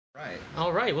Right.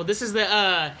 All right. Well, this is the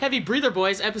Heavy Breather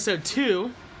Boys, episode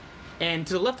 2. And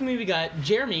to the left of me, we got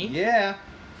Jeremy. Yeah.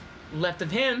 Left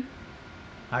of him,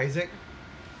 Isaac.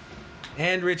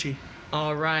 And Richie.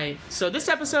 all right. So this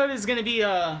episode is going to be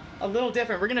a little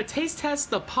different. We're going to taste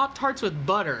test the Pop-Tarts with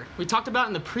butter. We talked about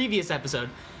in the previous episode.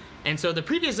 And so the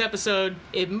previous episode,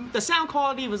 the sound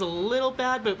quality was a little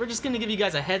bad, but we're just going to give you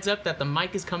guys a heads up that the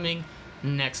mic is coming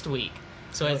next week.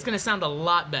 So it's going to sound a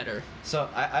lot better. So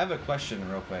I have a question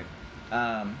real quick.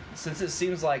 Since it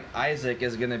seems like Isaac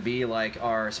is going to be like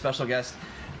our special guest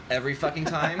every fucking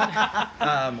time,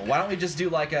 why don't we just do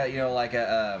like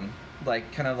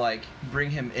kind of like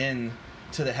bring him in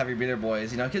to the Heavy Breather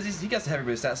Boys, because he gets the Heavy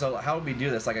Breather stat. So how would we do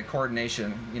this? Like a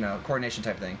coordination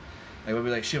type thing. Like, would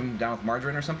we like shoot him down with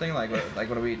margarine or something? How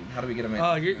do we get him in?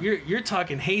 Oh, you're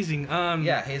talking hazing.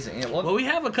 Yeah, hazing. Yeah, well, we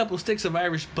have a couple sticks of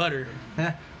Irish butter.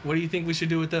 What do you think we should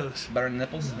do with those? Butter and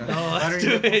nipples. Oh, let's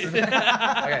do it.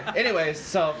 Okay. Anyways,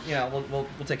 so we'll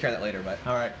take care of that later. But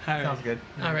All right. Sounds good.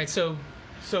 All right, so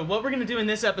what we're going to do in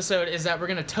this episode is that we're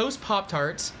going to toast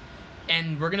Pop-Tarts,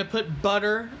 and we're going to put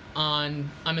butter on,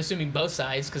 I'm assuming both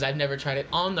sides, because I've never tried it,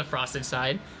 on the frosted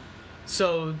side.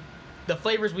 So the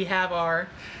flavors we have are...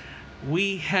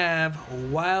 We have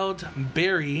wild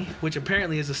berry, which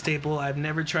apparently is a staple. I've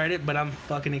never tried it, but I'm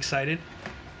fucking excited.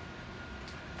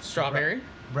 Strawberry.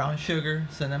 Brown sugar,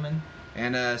 cinnamon.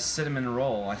 and a cinnamon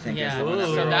roll, I think. Yeah, Is the one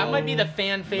so we're that all might be the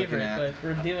fan favorite, at. but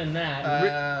we're doing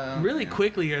that. Really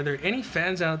quickly, are there any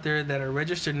fans out there that are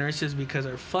registered nurses, because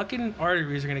our fucking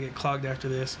arteries are going to get clogged after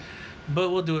this?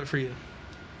 But we'll do it for you.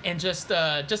 And just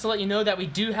to let you know that we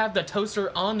do have the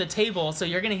toaster on the table, so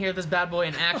you're going to hear this bad boy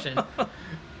in action.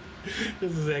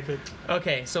 This is epic.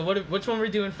 Okay, so which one are we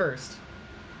doing first?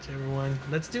 Whichever one.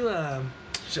 Let's do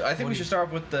I think we should start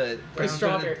off with the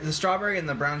strawberry. the strawberry and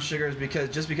the brown sugars because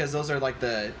those are like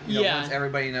the Yeah. ones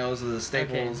everybody knows, are the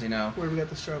staples. Okay. Where we got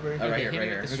the strawberry? Oh, right Okay, here, hit right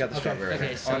me here. with We the got the strawberry okay,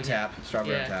 right so here. On tap,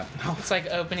 strawberry on tap. It's like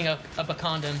opening up a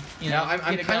condom. Now I'm get it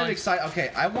kind of going. excited. Okay,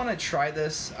 I want to try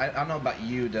this. I don't know about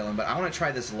you, Dylan, but I want to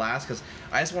try this last because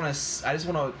I just want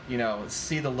to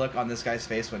see the look on this guy's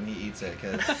face when he eats it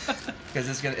because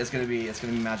it's gonna be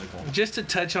magical. Just to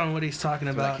touch on what he's talking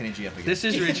Let's go about. back Kenny G up again. This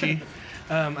is Richie.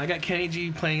 I got Kenny G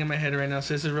playing in my head right now,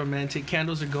 so this is romantic.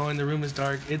 Candles are going, the room is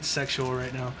dark. It's sexual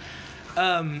right now.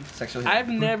 Sexual I've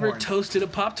never porn. toasted a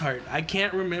Pop-Tart. I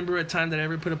can't remember a time that I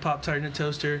ever put a Pop-Tart in a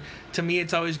toaster. To me,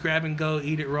 it's always grab and go,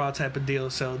 eat it raw type of deal.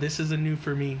 So this is a new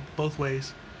for me, both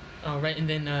ways. All right, and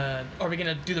then are we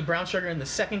gonna do the brown sugar in the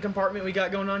second compartment we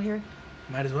got going on here?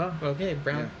 Might as well. Okay,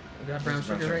 brown. Yeah. We got brown This is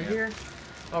brown sugar right sugar, yeah. here.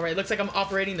 All right, looks like I'm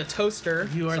operating the toaster.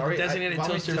 You are Sorry, the designated why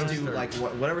don't we toaster just do master. like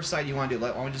whatever side you want to do. Why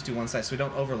don't we just do one side so we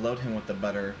don't overload him with the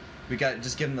butter? We got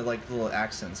just give him the little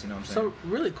accents. You know what I'm saying? So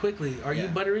really quickly, are you Yeah.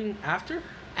 buttering after?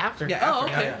 After. Yeah, Oh,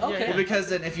 after, okay, yeah. okay. Well, because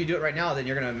then if you do it right now, then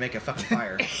you're gonna make a fucking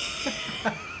fire.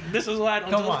 This is why I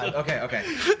don't Come toast on. it. Okay.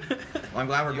 Well, I'm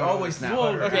glad we're You going always with this now.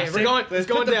 butter. Okay, we're going. It's Let's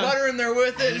going put the down. butter in there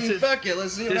with it This and is- fuck it.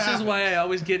 Let's see what This is happens. why I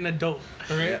always get an adult.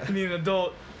 All right, Yeah. I need an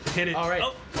adult. hit it. All right.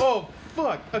 Oh. Oh,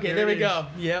 fuck. Okay, There there we it go.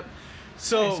 Yep.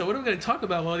 So what are we going to talk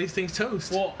about while these things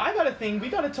toast? Well, I got a thing. We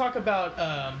got to talk about,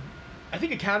 I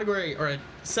think a category or a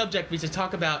subject we should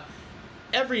talk about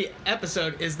every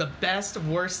episode is the best,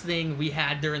 worst thing we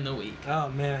had during the week. Oh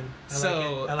man.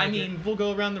 So, I like I mean, we'll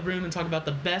go around the room and talk about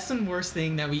the best and worst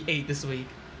thing that we ate this week.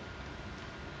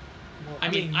 I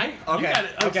mean, you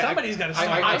gotta, somebody's got to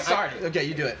start. I started. Okay,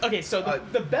 you do it. Okay, so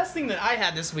the best thing that I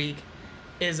had this week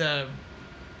is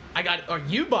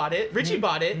you bought it, Richie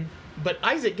bought it, but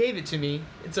Isaac gave it to me.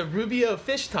 It's a Rubio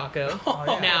fish taco. Oh,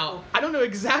 yeah. Now, I don't know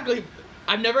exactly.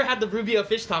 I've never had the Rubio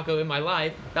fish taco in my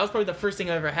life. That was probably the first thing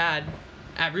I ever had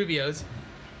at Rubio's.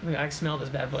 Look, I smell this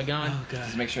bad boy going. Oh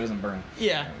Just god. make sure it doesn't burn.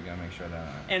 Yeah. We gotta make sure that.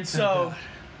 And Oh, so,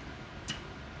 God.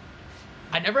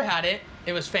 I never had it.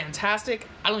 It was fantastic.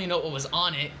 I don't even know what was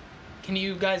on it. Can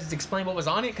you guys explain what was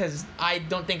on it? Because I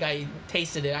don't think I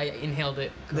tasted it. I inhaled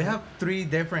it. They have 3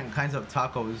 different kinds of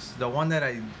tacos. The one that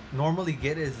I normally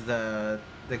get is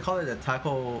they call it a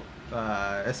taco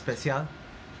especial.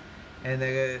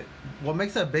 And what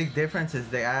makes a big difference is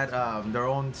they add their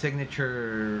own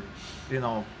signature,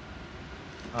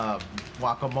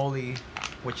 guacamole,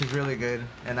 which is really good.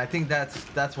 And I think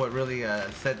that's what really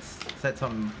sets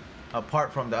them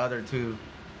apart from the other 2.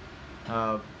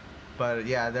 But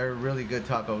yeah, they're really good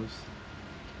tacos.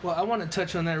 Well, I want to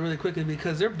touch on that really quickly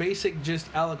because their basic just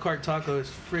a la carte taco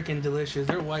is freaking delicious.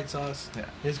 Their white sauce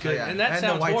is good, Yeah. and that the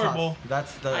sounds white horrible.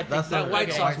 Sauce. I think That's the That white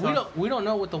Okay. sauce, we don't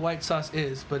know what the white sauce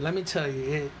is, but let me tell you,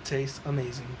 it tastes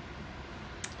amazing.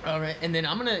 All right, and then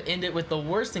I'm gonna end it with the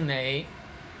worst thing they ate.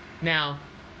 Now,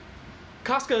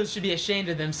 Costco should be ashamed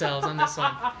of themselves on this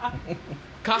one.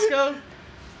 Costco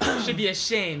should be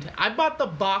ashamed. I bought the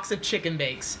box of chicken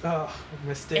bakes, Oh,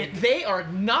 mistake. and they are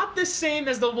not the same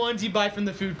as the ones you buy from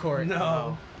the food court.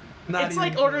 No. Not It's even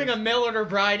like ordering a close. mail order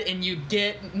bride and you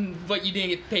get what you didn't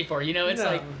get paid for. You know, it's No,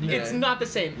 like no. it's not the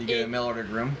same. You get a mail order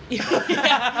groom,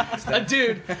 Yeah, a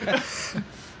dude.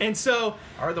 And so,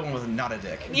 or the one with not a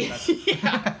dick. That's-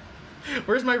 yeah.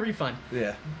 Where's my refund?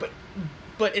 yeah.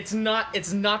 But it's not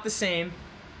the same.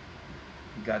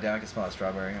 Goddamn, I can smell a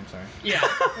strawberry. I'm sorry. Yeah.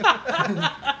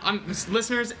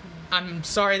 Listeners, I'm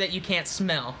sorry that you can't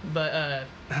smell, but Oh,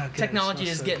 God, it technology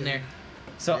smells is so getting good. there.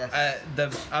 So Yes.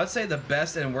 I would say the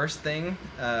best and worst thing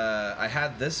I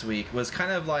had this week was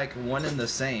kind of like one and the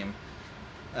same.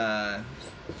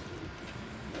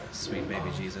 Sweet baby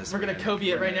Jesus. We're gonna Kobe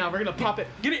it right now. We're gonna pop it.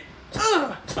 Get it.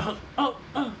 Hold on.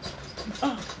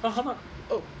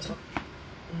 Oh,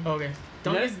 okay.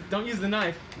 Yeah. Don't use the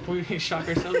knife. We shock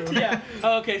ourselves. a little. Yeah.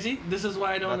 Oh, okay. See, this is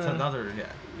why I don't. That's another, yeah.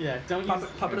 Yeah. Don't Pop use.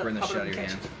 it. Pop it Gonna up. burn the Pop shit it out up of your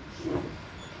and hand. catch it.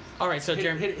 All right. So Hit it.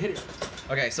 Jeremy. Hit it.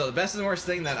 Okay, so the best and worst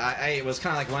thing that I ate was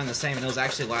kind of like one and the same, and it was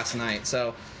actually last night.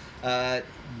 So,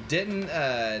 didn't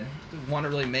want to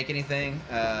really make anything,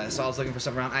 so I was looking for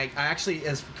stuff around. I actually,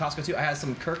 as Costco too, I had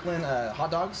some Kirkland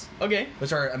hot dogs, Okay.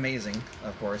 which are amazing,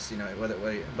 of course, you know,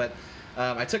 but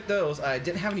I took those. I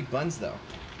didn't have any buns though.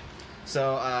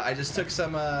 So I just took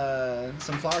some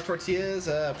flour tortillas,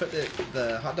 put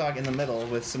the hot dog in the middle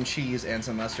with some cheese and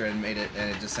some mustard, and made it, and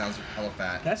it just sounds hella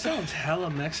fat. That sounds hella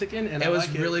Mexican, and It I was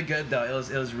like really good though. It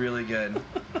was really good.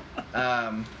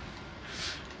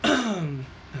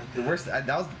 The worst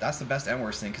that's the best and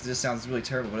worst thing because it just sounds really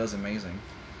terrible, but it was amazing.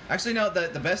 Actually, no.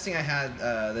 The best thing I had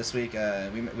this week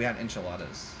we had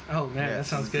enchiladas. Oh man, that Yes,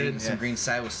 sounds good. Some green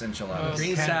sauce enchiladas.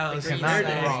 Green Can't- sauce. green Cannot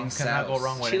sauce. go wrong. Cannot go Sauce.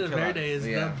 wrong with Chile enchiladas. Verde is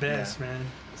Yeah, the best, yeah. man.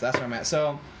 So that's where I'm at.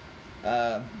 So,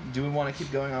 do we want to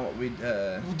keep going on what we?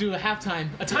 We'll do a halftime.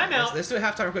 A timeout. Let's do a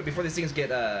halftime real quick before these things get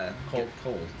cold.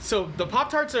 So the Pop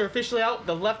Tarts are officially out.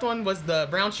 The left one was the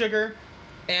brown sugar,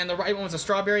 and the right one was a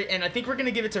strawberry. And I think we're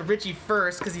gonna give it to Richie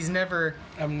first because he's never.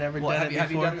 I've never Well, done it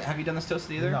before. have you done this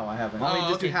toasted either? No, I haven't. Why don't we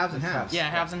just do okay. halves and halves? Yeah,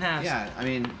 halves and halves. Yeah, I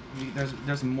mean,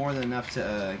 there's more than enough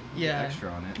to get Yeah. extra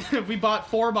on it. We bought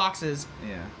 4 boxes.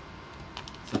 Yeah.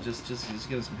 So just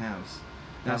give us some halves.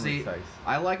 Now Family see, size.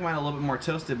 I like mine a little bit more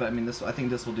toasted, but I mean I think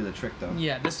this will do the trick though.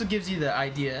 Yeah, this gives you the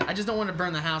idea. I just don't want to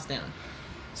burn the house down.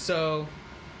 So,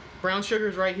 brown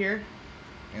sugar's right here.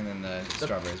 And then the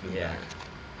strawberries with the back.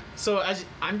 So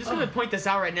I'm just gonna point this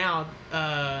out right now.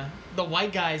 The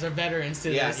white guys are veterans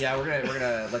to Yeah, this. yeah, we're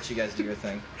gonna let you guys do your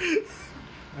thing.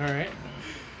 All right.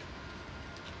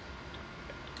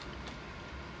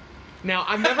 Now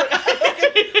I've never.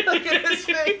 Look at his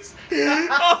face.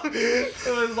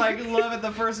 It was like love at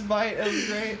the first bite. It was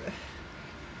great.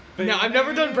 Now I've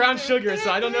never done brown sugar,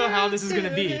 so I don't know how this is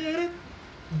gonna be.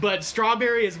 But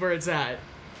strawberry is where it's at.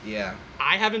 Yeah.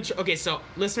 I haven't. Okay, so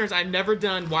listeners, I've never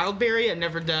done wild berry. I've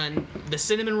never done the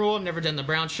cinnamon roll. I've never done the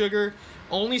brown sugar.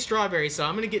 Only strawberry. So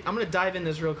I'm gonna dive in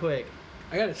this real quick.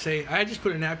 I gotta say, I just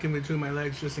put a napkin between my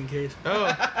legs just in case.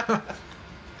 Oh.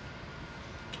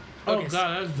 Oh Okay,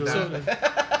 god, that's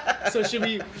delicious.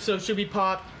 So should we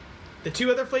pop the 2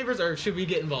 other flavors, or should we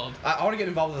get involved? I want to get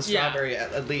involved with the Yeah. strawberry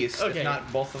at least, Okay. if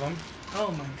not both of them.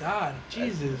 Oh my god,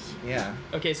 Jesus. Yeah.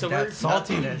 Okay, so That we're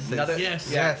saltiness. is- Another- Yes.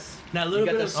 Yeah. Yes. Now a You little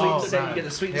get bit the of sweet, Oh, and sweet. savory. God. You get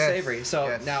the sweet and Yes, savory. So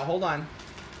yes. now hold on.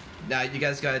 Now you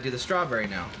guys got to do the strawberry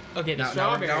now. okay. The Now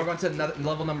strawberry. we're going to another,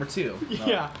 level number 2.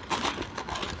 Yeah,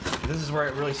 This is where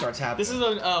it really starts happening. this is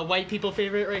a white people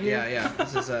favorite right here. Yeah.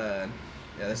 This is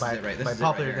this By, is it right. This by is it right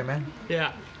popular here. demand.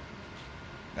 Yeah,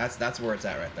 That's where it's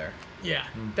at right there. yeah.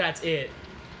 That's it.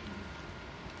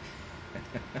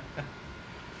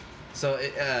 So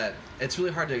it's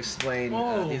really hard to explain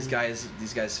Whoa. these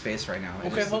guys' face right now. It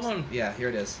Okay, just hold looks- on. Yeah, here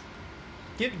it is.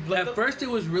 At first it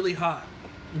was really hot.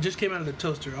 It just came out of the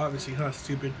toaster, obviously, huh?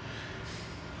 Stupid.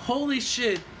 Holy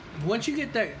shit. Once you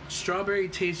get that strawberry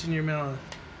taste in your mouth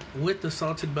with the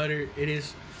salted butter, it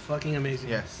is fucking amazing.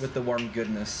 Yes. With the warm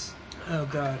goodness. Oh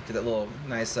god. Get that little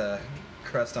nice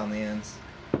crust on the ends.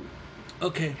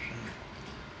 Okay.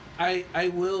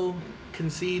 I will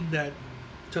concede that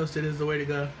toasted is the way to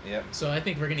go. Yep. So I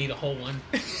think we're gonna eat a whole one.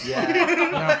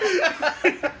 Yeah.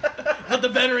 Let the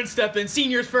veterans step in.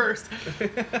 Seniors first.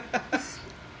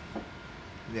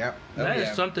 Yep. That is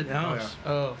yeah. something else.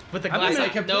 Oh, with the I mean,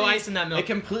 glass, it no ice in that milk. It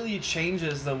completely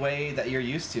changes the way that you're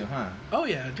used to, huh? Oh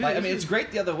yeah, dude. Like, I this mean, is- it's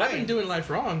great the other way. I've been doing life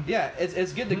wrong. Yeah,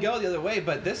 it's good to go the other way,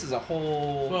 but this is a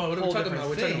whole. Well, what are we whole talking different about?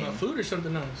 We're thing. talking about food or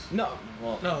something else? No,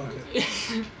 well, No, okay.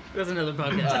 That's another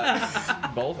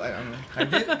podcast. both. I don't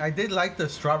know. I did like the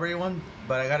strawberry one,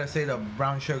 but I gotta say the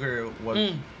brown sugar was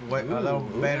a little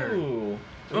better. Ooh.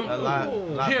 A lot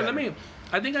Here, better.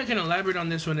 I think I can elaborate on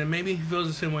this one, and maybe he feels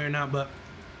the same way or not, but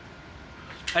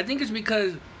I think it's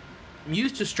because I'm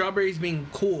used to strawberries being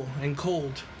cool and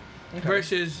cold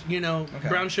versus,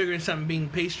 brown sugar and something being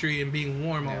pastry and being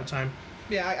warm all Yeah. the time.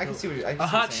 Yeah, I can see what you're A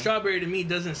hot strawberry to me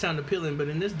doesn't sound appealing, but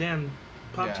in this damn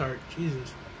Pop-Tart,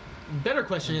 Jesus. Better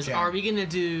question is, Jam. are we gonna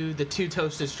do the 2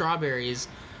 toasted strawberries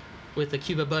with a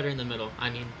cube of butter in the middle? I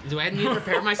mean, do I need to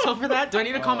prepare myself for that? Do I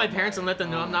need to call my parents and let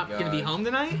them know I'm not gonna be God. home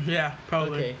tonight? Yeah,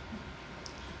 probably. Okay.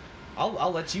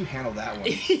 I'll let you handle that one.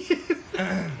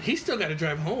 He's still got to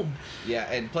drive home. Yeah,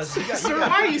 and plus you got, Sir, why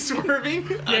are you swerving?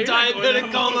 Yeah, A you're not going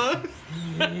diabetic down. coma.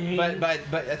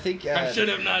 but I think I should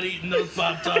have not eaten those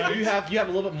Pop-Tarts. you have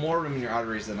a little bit more room in your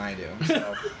arteries than I do.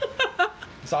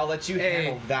 So I'll let you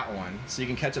handle that one, so you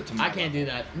can catch up to my I can't do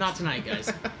level. that. Not tonight,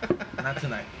 guys. Not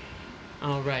tonight.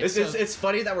 All right. It's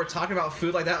funny that we're talking about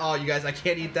food like that. Oh, you guys, I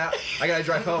can't eat that. I gotta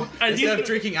drive home. And Instead you- of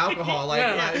drinking alcohol, like,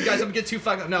 Yeah. you guys, I'm gonna get too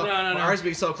fucked up. No, No, my no. arteries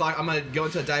being so clogged, I'm gonna go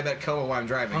into a diabetic coma while I'm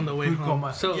driving. On the way Food home.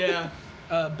 coma. So, yeah.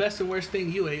 best and worst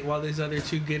thing you ate while these other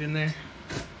two get in there?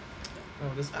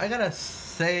 Oh, this. I gotta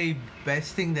say,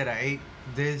 best thing that I ate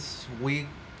this week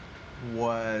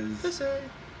was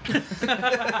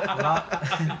lo-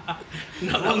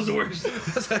 No, that was the worst.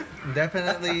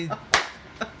 definitely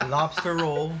lobster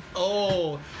roll.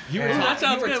 Oh. You were, Yeah. That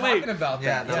sounds good. talking Wait. about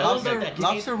Yeah, that. the Tell us lobster, about that.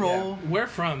 lobster roll Where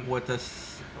from? with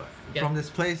this Yeah. from this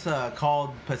place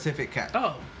called Pacific Cat.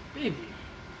 Oh, baby.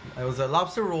 It was a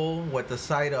lobster roll with the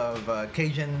side of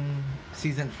Cajun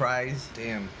seasoned fries,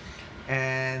 Damn.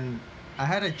 and I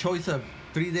had a choice of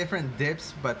 3 different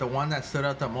dips, but the one that stood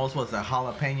out the most was the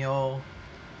jalapeno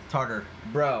tartar.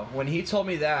 Bro, when he told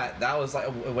me that was like,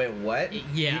 wait, what?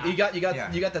 Yeah. You got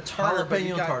Yeah. the tartar, but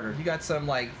you Jalapeno got tartar. you got some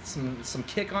like some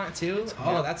kick on it too.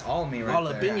 all- Oh, that's all me right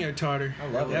Jalapeno there. Yeah. tartar. I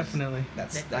love it. Definitely.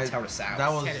 That's I- tartar sauce.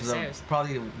 That was Tartar sauce.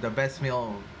 probably the best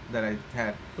meal that I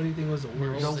had. What do you think was the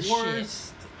worst? Rolls The the shit.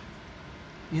 worst.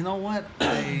 You know what?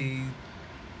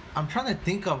 I'm trying to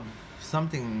think of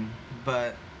something,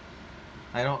 but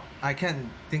I can't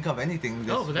think of anything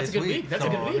this, Oh, but that's this a good week. That's a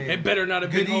good week. It better not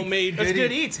have been Good eats. homemade. That's Good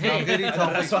good eats. eats. Hey. Good eats all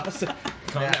week. That's what I was saying.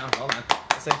 Calm Yeah. down. Hold on.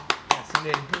 Let's say,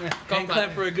 Sunday. Hand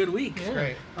clap for a good week. Yeah.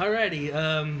 Great.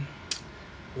 Alrighty.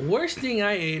 Worst thing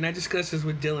I ate, and I discussed this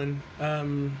with Dylan.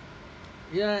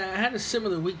 Yeah, I had a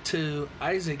similar week to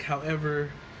Isaac. However,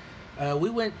 we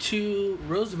went to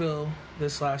Roseville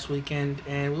this last weekend,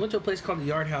 and we went to a place called the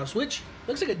Yard House, which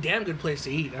looks like a damn good place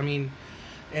to eat. I mean,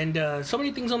 and so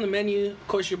many things on the menu. Of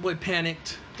course, your boy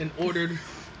panicked and ordered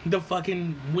the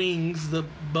fucking wings, the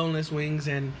boneless wings,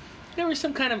 and there was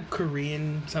some kind of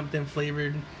Korean something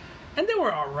flavored. And they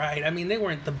were alright. I mean, they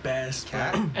weren't the best.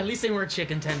 Cat. At least they weren't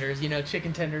chicken tenders.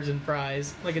 Chicken tenders and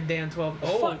fries. Like a damn 12.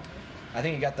 Oh, Fuck. I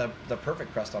think you got the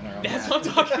perfect crust on there. On That's that. what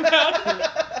I'm talking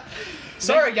about.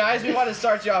 Sorry, guys. We want to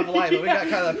start you off light, but we got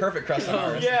kind of the perfect crust on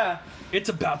ours. Yeah. It's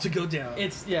about to go down.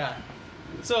 Yeah.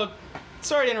 So,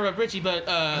 sorry to interrupt Richie, but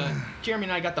Jeremy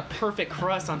and I got the perfect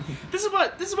crust on. This is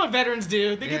what veterans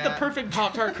do. They get the Yeah. perfect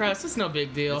Pop-Tart crust. It's no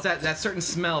big deal. It's that certain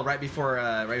smell right before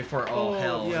all Oh,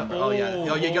 hell. yeah. Oh yeah.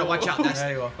 Oh, you gotta watch out. That's,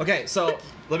 There you go. okay, so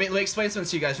let me explain something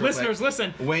to you guys real Listeners, quick.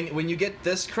 listen. When you get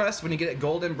this crust, when you get it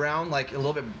golden brown, like a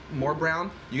little bit more brown,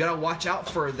 you gotta watch out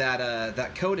for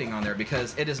that coating on there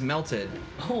because it is melted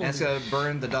and it's gonna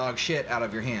burn the dog shit out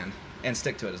of your hand and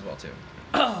stick to it as well too.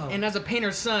 And as a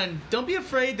painter's son, don't be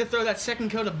afraid to throw that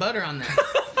second coat of butter on there.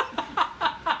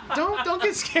 don't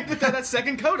get scared to throw that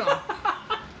second coat on.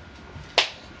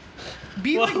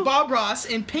 Be like Bob Ross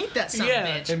and paint that son of a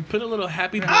bitch. and put a little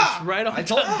happy bush right on I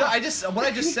told top. what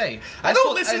I just say. I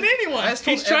don't listen to anyone. I just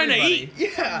told He's trying to everybody-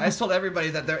 eat. Yeah. I just told everybody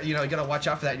that they're you gotta watch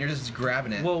out for that and you're just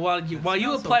grabbing it. Well, while you smells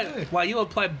so apply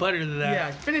good. butter to that.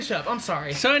 Yeah, finish up. I'm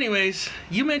sorry. So, anyways,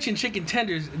 you mentioned chicken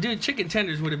tenders, dude. Chicken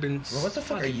tenders would have been Well, what the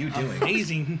fuck are you doing?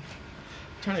 amazing.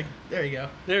 There you go.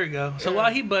 There we go. So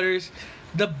while he butters,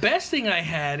 the best thing I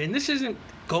had, and this isn't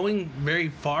going very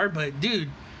far, but dude,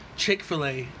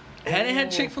 Chick-fil-A. Hadn't had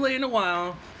Chick-fil-A in a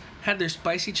while. Had their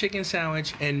spicy chicken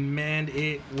sandwich, and man,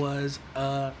 it was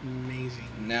amazing.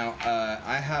 Now,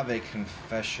 I have a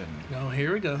confession. No,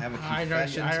 here we go. I have a I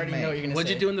confession already to make. know what you're gonna What'd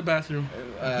say. you do in the bathroom?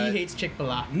 He hates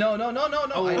Chick-fil-A. No, I don't. No.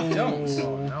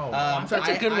 That's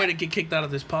a good way to get kicked out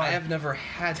of this pod. I have never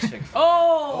had Chick-fil-A.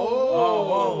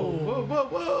 Oh!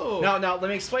 Whoa. Now, let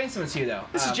me explain something to you though.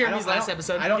 This is Jeremy's last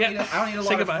episode. I don't Yeah. eat a Say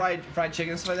lot of goodbye. fried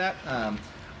chicken and stuff like that.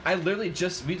 We literally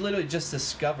just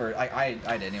discovered. I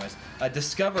did anyways.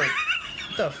 Discovered.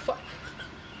 What the fuck?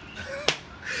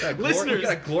 Listeners. You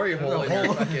got a glory hole in your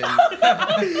hole.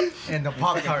 fucking And the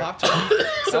Pop Tart, Pop-Tart.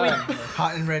 So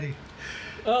hot and ready.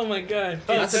 Oh my god.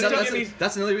 That's So another, give me-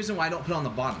 that's another reason why I don't put it on the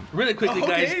bottom. Really quickly,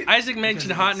 Okay. guys. Isaac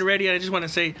mentioned hot and ready. I just want to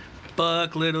say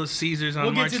fuck Little Caesars on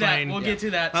We'll get March to that. Lane. We'll get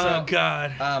to that. Oh So,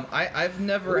 God. I've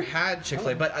never had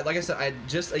Chick-fil-A, but like I said,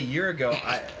 just a year ago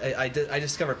I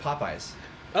discovered Popeyes.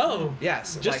 Oh.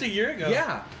 Yes, Just like, Oh. a year ago.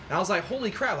 Yeah, and I was like,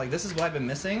 holy crap! Like this is what I've been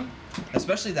missing,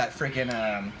 especially that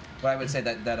freaking what I would say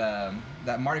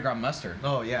that Mardi Gras mustard.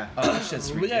 Oh yeah. Oh, that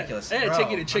shit's ridiculous. I gotta Bro, take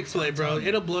you to Chick-fil-A, bro. telling you.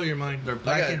 It'll blow your mind. Their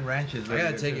black gotta- and ranch is I really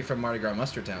gotta good, take too. you from Mardi Gras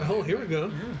Mustard Town. Oh, here we go.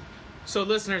 So,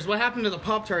 listeners, what happened to the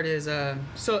Pop Tart is,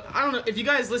 so I don't know if you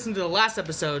guys listened to the last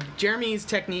episode. Jeremy's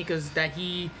technique is that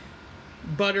he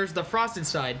butters the frosted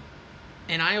side,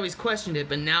 and I always questioned it,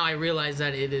 but now I realize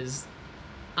that it is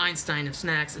Einstein of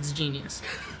snacks. It's genius.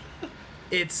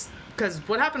 It's because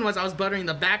what happened was I was buttering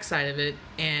the back side of it,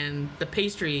 and the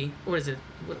pastry. What is it?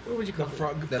 What would you call it?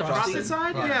 The The frosted frosted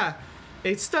side? Yeah. Yeah.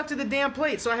 It stuck to the damn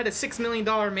plate, so I had a $6 million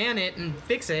man it and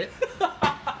fix it.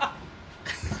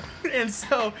 And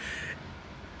so,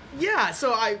 yeah,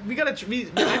 so I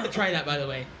have to try that, by the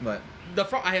way. But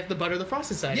I have to butter the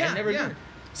frosted side. Yeah, I never yeah. did.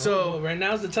 So, right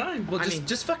now's the time. well, I just mean-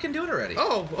 just fucking do it already.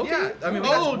 oh, okay. Yeah, I mean, we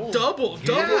got- double.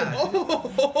 Yeah.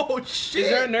 Oh, shit. Is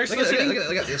there a nurse Look at, listening?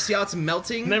 look at see how it's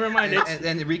melting. Never mind, and, it's-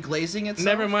 and reglazing itself.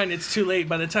 Never mind, it's too late.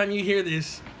 By the time you hear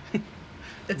this,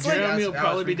 It's Jeremy like will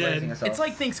probably be dead. it's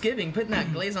like Thanksgiving, putting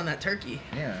that glaze on that turkey.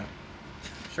 Yeah,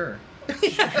 sure.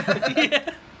 yeah.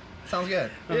 Sounds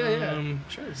good. Yeah.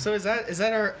 Sure. So is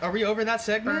that are we over that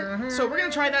segment? So we're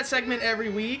gonna try that segment every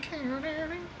week.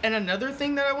 And another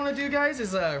thing that I want to do, guys,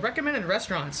 is recommended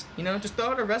restaurants. You know, just throw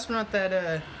out a restaurant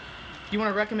that you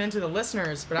want to recommend to the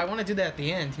listeners. But I want to do that at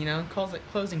the end. You know, calls it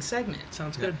closing segment.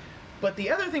 Sounds good. But the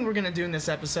other thing we're gonna do in this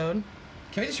episode,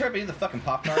 Can we just hurry up and eat the fucking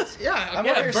Pop Tarts? yeah, I'm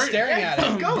yeah, over here burn- staring at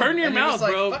it. go. Burn your And you're mouth, just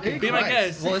like, bro. fucking Be my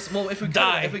Christ. guest. Well, if we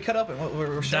Die. if we cut open,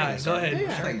 we're sharing Die. these. Go ahead. We're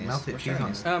Yeah. sharing these. Melted We're cheese sharing on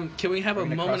these. it. Can we have We're a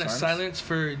gonna moment of cross arms? silence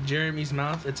for Jeremy's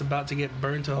mouth? It's about to get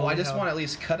burned to Well, holy I just hell. want to at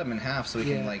least cut them in half so we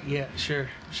yeah, can like yeah, sure.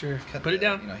 cut Put it the,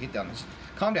 down. You know, heat down. Just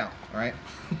calm down. All right.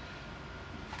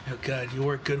 Oh God, you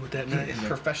work good with that knife.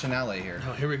 Professionale here.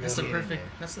 Oh, here we go. that's the Yeah. perfect.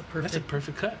 That's the That's a perfect.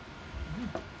 perfect cut.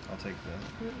 I'll take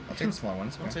the small one.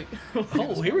 It's I'll fine. take-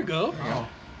 Oh, here we go. Oh,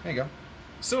 There you go.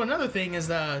 So another thing is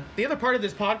the other part of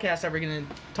this podcast that we're going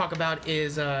to talk about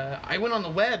is I went on the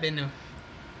web and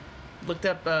looked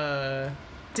up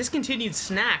discontinued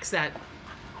snacks that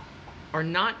are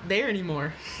not there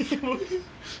anymore.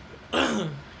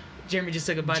 Jeremy just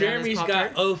took a bite Jeremy's out of got his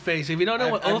Pop-Tart. O-Face. If you don't know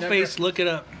I've- what I've O-Face, never- look it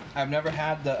up. I've never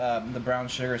had the brown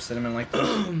sugar cinnamon like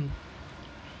this.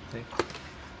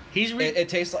 He's It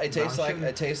tastes like sugar.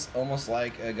 it tastes almost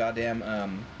like a goddamn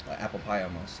apple pie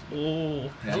almost. Oh,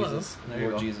 Hello. Jesus, There you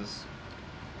Lord go. Jesus.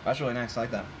 That's really nice. I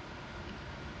like that.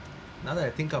 now that I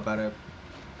think about it,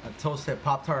 a toasted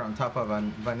Pop Tart on top of a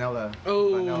vanilla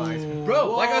ice cream.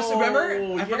 Bro, like I said,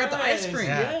 remember? I forgot the ice yes, cream.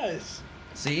 Yes.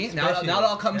 See, now Especially it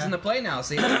all the- comes yeah. into play now.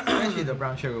 See, Especially the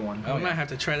brown sugar one. Oh, We might yeah. have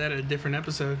to try that at a different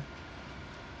episode.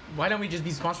 why don't we just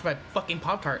be sponsored by fucking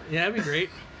Pop Tart? Yeah, that'd be great.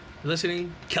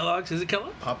 Listening, Kellogg's. Is it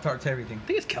Kellogg's? Pop Tarts, everything. I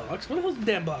think it's Kellogg's. What the hell's the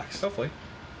damn box? hopefully.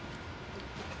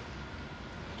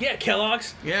 Yeah,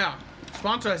 Kellogg's. Yeah,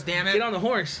 sponsor us, damn it. Get on the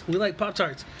horse. We like Pop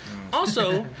Tarts.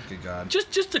 Also, Good God.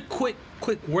 just a quick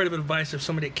word of advice if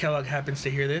somebody at Kellogg happens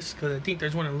to hear this, because I think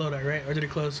there's one in Lodi, right? Or did it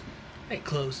close? It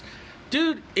closed.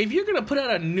 Dude, if you're gonna put out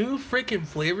a new freaking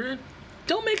flavor,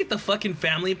 don't make it the fucking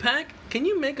family pack. Can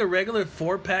you make a regular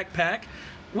 4-pack pack?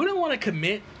 We don't want to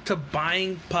commit to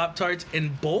buying Pop Tarts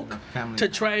in bulk Family. to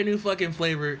try a new fucking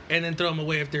flavor and then throw them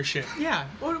away if they're shit. Yeah,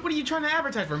 what are you trying to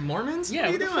advertise for, Mormons? Yeah, what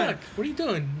are you what the doing? fuck? What are you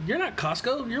doing? You're not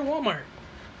Costco. You're Walmart.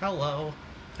 Hello,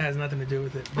 That has nothing to do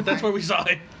with it. But that's where we saw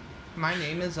it. my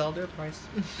name is Elder Price.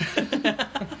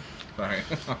 Sorry.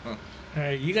 All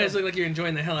right, you guys look like you're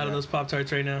enjoying the hell out of those Pop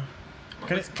Tarts right now.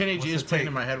 Kenny What's G is the playing take?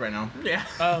 in my head right now. Yeah.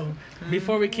 Oh,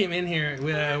 before we came in here,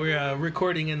 we're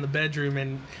recording in the bedroom,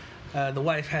 and the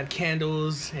wife had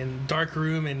candles and dark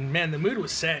room, and man, the mood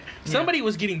was set. Somebody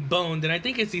was getting boned, and I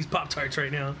think it's these Pop Tarts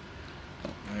right now.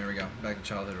 There we go. Back to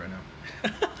childhood right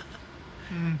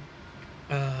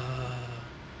now.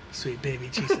 Sweet baby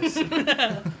Jesus.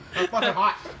 That's fucking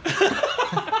hot.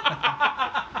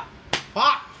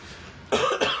 Hot.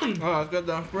 Oh, that's good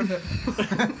though. Worth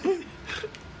it.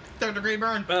 3rd-degree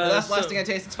burn. That's the last So, thing I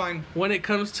taste. It's fine. when it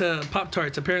comes to Pop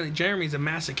Tarts, apparently Jeremy's a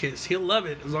masochist. He'll love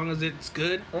it as long as it's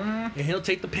good, and he'll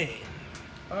take the pain.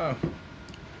 Oh,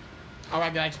 All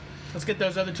right, guys, let's get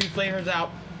those other two flavors out.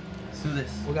 Let's do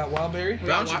this. We got Wildberry.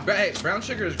 brown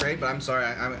sugar is great, but I'm sorry.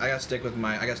 I gotta stick with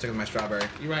my strawberry.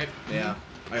 You're right. Yeah,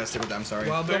 I gotta stick with that. I'm sorry.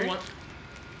 Wildberry.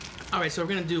 All right, so we're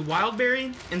gonna do wild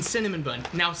berry and cinnamon bun.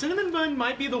 Now, cinnamon bun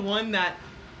might be the one that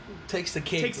Takes the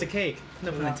cake. takes the cake.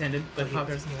 No pun intended, but Pop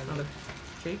Tarts not the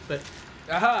cake. But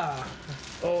Aha!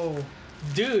 oh,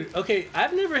 Dude, okay,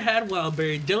 I've never had wild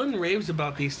berry. Dylan raves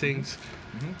about these things.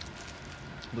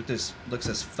 Looks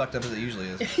as fucked up as it usually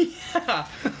is. Yeah.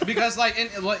 Because like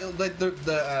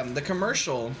the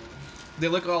commercial, they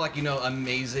look all like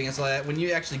amazing. It's like when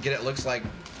you actually get it, it looks like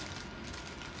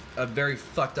a very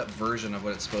fucked up version of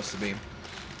what it's supposed to be.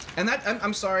 And that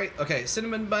I'm sorry. Okay,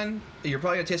 cinnamon bun, you're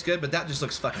probably gonna taste good, but that just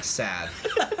looks fucking sad.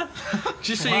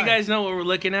 Just so Why? you guys know what we're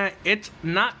looking at, it's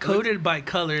not coated by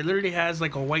color. It literally has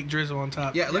like a white drizzle on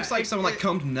top. Yeah, it looks like someone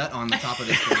combed nut on the top of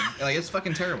this thing. Like it's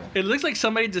fucking terrible. It looks like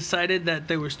somebody decided that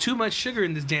there was too much sugar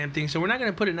in this damn thing, so we're not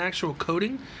gonna put an actual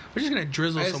coating. We're just gonna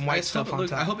drizzle some white stuff on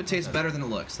top. I hope it tastes better than it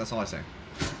looks. That's all I say.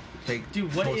 Take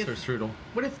Dude, what toaster if- strudel.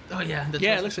 What if? Oh yeah. The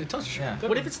Yeah, it toaster- looks like toaster. Yeah.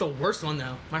 What if it's the worst one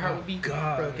though? My heart would be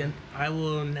broken. I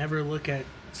will never look at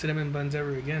cinnamon buns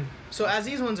ever again. So as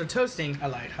these ones are toasting, I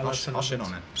lied. I I'll love cinnamon shit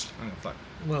buns. on it. I'm gonna fuck.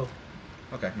 Whoa.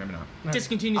 Okay, maybe not.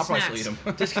 discontinued I'll probably snacks. still eat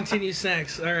them. Discontinued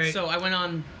snacks. All right. So I went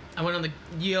on the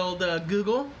ye old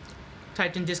Google,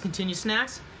 typed in discontinued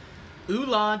snacks.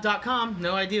 Oola.com,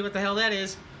 no idea what the hell that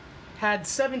is, had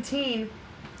 17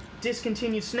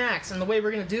 discontinued snacks. And the way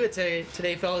we're gonna do it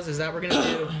today, fellas, is that we're gonna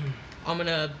do. I'm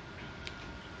gonna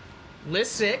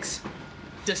list 6,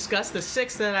 discuss the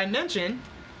 6 that I mentioned.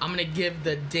 I'm gonna give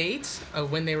the dates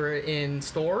of when they were in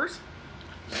stores.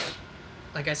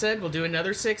 Like I said, we'll do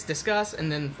another 6, discuss,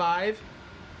 and then 5,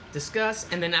 discuss,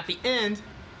 and then at the end,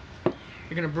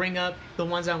 you're gonna bring up the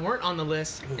ones that weren't on the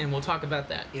list, and we'll talk about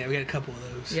that. yeah, we got a couple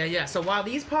of those. Yeah. So while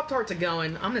these Pop Tarts are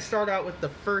going, I'm gonna start out with the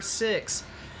first 6.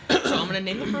 So I'm gonna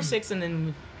name the first 6, and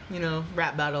then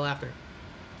rap battle after.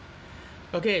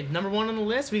 Okay, number 1 on the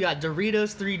list, we got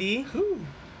Doritos 3D, Ooh.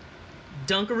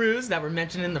 Dunkaroos that were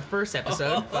mentioned in the first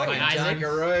episode by Isaac.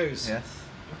 Dunkaroos. Yes.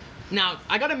 Now,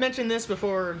 I gotta mention this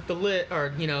before the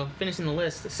finishing the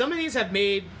list. Some of these have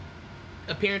made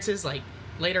appearances like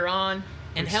later on,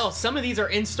 and hell, some of these are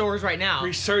in stores right now.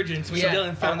 Resurgence. We Yeah.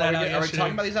 Dylan found that out Are we yesterday.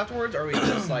 talking about these afterwards, or are we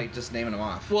just naming them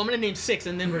off? Well, I'm gonna name 6,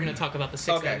 and then we're gonna talk about the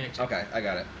 6 that I Okay. mentioned. Okay, I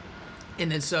got it. And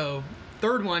then so,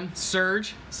 third one,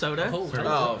 Surge Soda. Oh,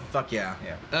 Oh fuck yeah.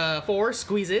 Yeah. 4,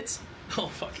 Squeeze-Its. oh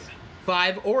fuck yeah.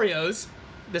 5, Oreos,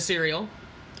 the cereal.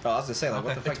 Oh, I was gonna say like,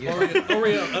 what the fuck? You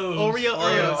Oreo O's. Oreo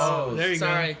O's. O's. There you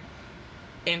Sorry.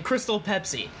 And Crystal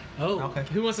Pepsi. go. Oh. Okay.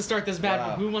 Who wants to start this battle?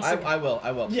 Wow. Who wants to? I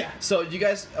will. Yeah. So you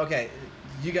guys, okay,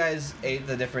 you guys ate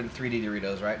the different 3D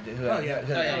Doritos, right? Oh,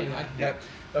 yeah. Yeah.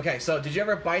 Okay, so did you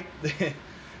ever bite? Did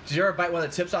you ever bite one of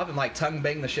the tips off and like tongue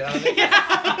bang the shit out of it?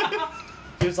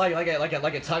 It was like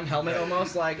a tongue helmet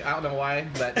almost. Like I don't know why,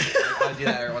 but I do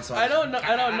that every once in a while. I don't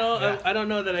know. Yeah. I don't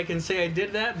know that I can say I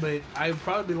did that, but I'd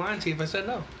probably be lying to you if I said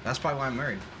no. That's probably why I'm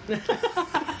married.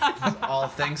 All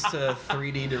thanks to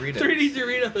 3D Doritos. 3D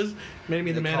Doritos made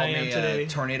me They the man call I am me, today.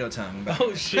 Tornado tongue. but-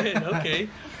 Oh shit. Okay.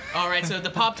 All right, so the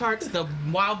Pop Tarts, the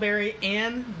Wild Berry,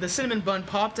 and the Cinnamon Bun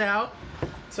popped out.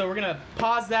 So we're gonna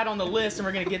pause that on the list, and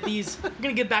we're gonna get these. We're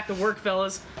gonna get back to work,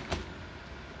 fellas.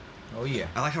 Oh yeah.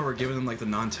 I like how we're giving them like the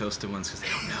non-toasted ones because they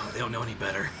don't know. They don't know any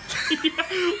better.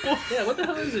 Yeah. What the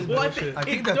hell is this Well, I bullshit? I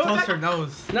think It- the don't toaster that-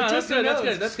 knows. No, that's toaster good. That's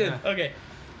knows. good. That's good. Yeah. Okay.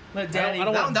 Let Daddy. I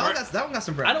don't That wanna one, burn- that one got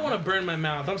some bread. I don't want to burn my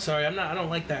mouth. I'm sorry. I don't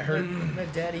like that hurt.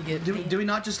 Let Daddy get. Do we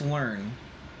not just learn?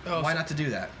 Oh, Why so- not to do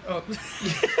that? Oh.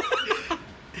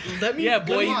 Let me. Yeah,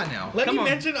 boy. Come on now. Let Come me on.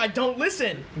 mention I don't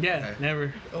listen. Yeah. Okay.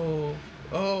 Never. Oh.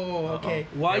 Oh. Okay.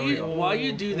 While Here we you go. while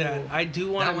you do that, I do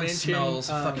want That to one mention. smells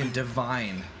fucking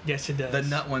divine. Yes, it does. The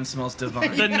nut one smells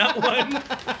divine. The nut one.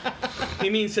 He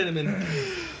means cinnamon.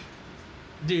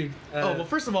 Dude. Oh well.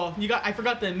 First of all, I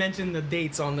forgot to mention the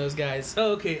dates on those guys.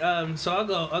 Oh, okay. So I'll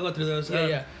go through those.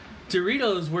 Yeah.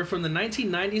 Doritos were from the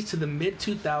 1990s to the mid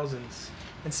 2000s.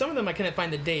 And some of them I couldn't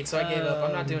find the date, so I gave up.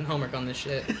 I'm not doing homework on this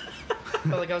shit.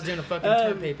 Felt like I was doing a fucking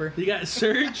term paper. You got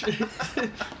Surge.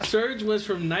 Surge was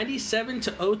from 97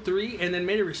 to 03 and then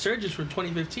made a resurgence from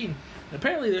 2015.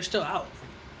 Apparently they're still out.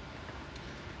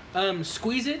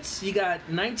 Squeeze-Its, you got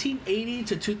 1980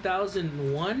 to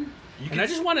 2001. And I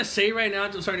just want to say right now,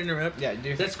 I'm sorry to interrupt. Yeah, do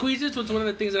your that thing. Squeeze-Its was one of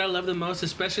the things that I love the most,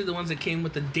 especially the ones that came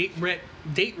with the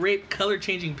date rape color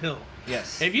changing pill.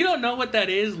 Yes. If you don't know what that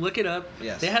is, look it up.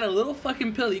 Yes. They had a little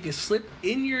fucking pill you could slip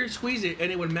in your Squeeze-It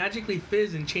and it would magically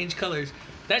fizz and change colors.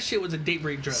 That shit was a date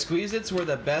rape drug. Squeeze-Its were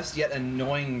the best yet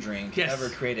annoying drink Yes. ever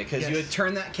created because you Yes. would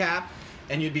turn that cap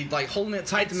and you'd be like holding it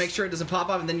tight to make sure it doesn't pop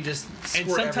off, and then you just squirt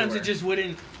And sometimes everywhere. it just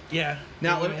wouldn't. Yeah.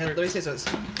 Now It let wouldn't me work. say so. It's,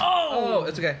 Oh,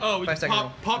 it's okay. Oh, 5 second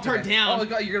rule. Popped It's her okay. down. Oh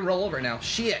God, you're gonna roll over it now.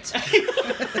 Shit.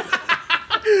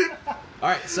 All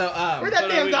right, so Where'd that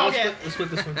damn dog at? Let's split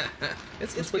this one.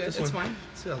 it's Let's good. put this It's one. fine.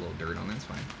 It's got a little dirt on it. It's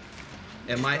fine.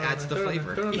 It might add to the Throw it on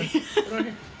flavor. there, throw it on there, throw it on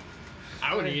here.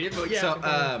 I would eat it, but yeah. So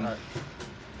Alright.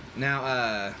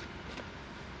 now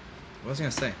What was I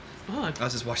gonna say? Fuck. I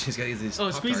was just watching these guys eat these.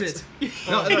 Oh, Pop-Tarts. squeeze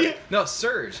it. No,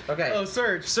 Surge. Okay. Oh,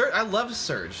 Surge. Surge. I loved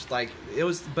Surge. Like it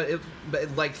was, but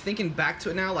like thinking back to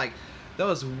it now, like that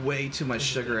was way too much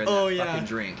sugar in that fucking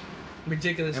drink.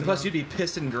 Ridiculous. And plus, you'd be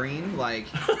pissed and green. Like,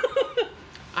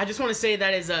 I just want to say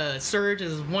that Surge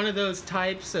is one of those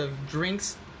types of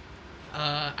drinks.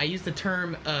 I use the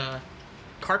term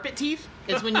carpet teeth.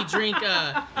 It's when you drink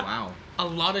wow. a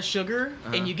lot of sugar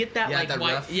and you get that like that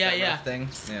white, rough, yeah, that yeah, rough thing.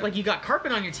 Yeah. like you got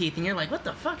carpet on your teeth and you're like, what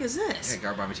the fuck is I this? get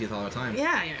garbage on my teeth all the time.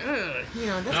 Yeah, you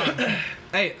know, that's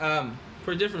Hey,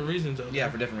 for different reasons, though. yeah,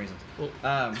 for different reasons.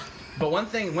 Well- But one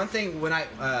thing when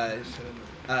I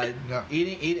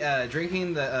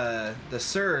drinking the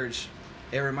Surge,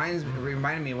 it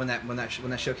reminded me when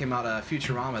that show came out,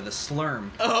 Futurama, the Slurm.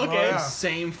 Oh, okay. yeah.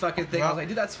 Same fucking thing. I was like,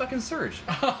 dude, that's fucking Surge.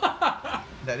 That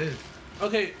is.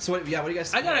 Okay, So what do you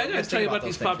guys? I gotta what do you guys tell think you about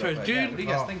those these things real Pop-Tarts, quick? dude. Yeah, what do you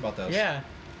guys Oh. think about those? Yeah.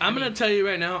 I'm gonna tell you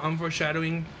right now. I'm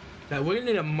foreshadowing that we're gonna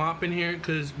need a mop in here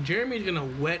because Jeremy's gonna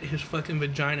wet his fucking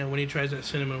vagina when he tries that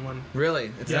cinnamon one.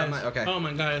 Really? It's Yes. not my okay. Oh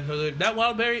my god, that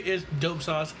wild berry is dope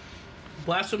sauce.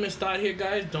 Blasphemous thought here,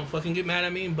 guys. Don't fucking get mad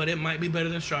at me, but it might be better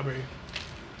than strawberry.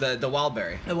 The wild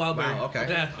berry. The wild berry. Wow, okay.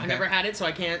 Yeah. I never had it, so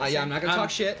I can't. Yeah, say. I'm not gonna talk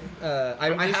shit.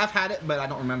 I have had it, but I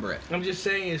don't remember it. I'm just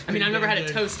saying it's. I mean, I've never had it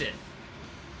good. toasted.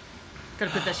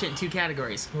 Gotta put that shit in 2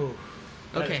 categories. Ooh,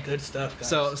 that Okay. is good stuff, guys.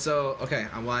 So okay.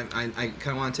 I kind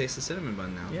of want to taste the cinnamon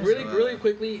bun now. Yeah. really, So, really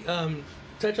quickly,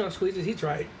 touch on squeezes. He's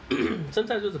right.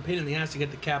 Sometimes it was a pain in the ass to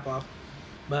get the cap off,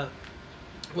 but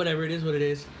whatever. It is what it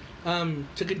is. To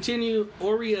continue,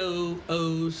 Oreo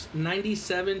O's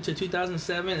 97 to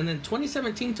 2007, and then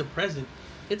 2017 to present.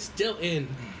 It's still in.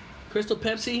 Crystal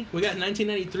Pepsi, we got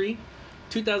 1993,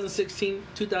 2016,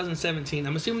 2017.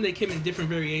 I'm assuming they came in different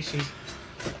variations.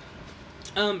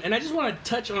 And I just want to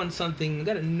touch on something. I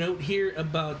got a note here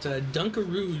about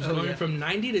Dunkaroos going yeah. from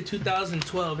 90 to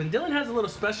 2012. And Dylan has a little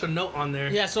special note on there.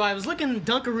 Yeah, so I was looking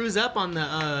Dunkaroos up on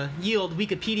the Yield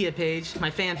Wikipedia page,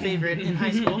 my fan favorite in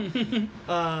high school.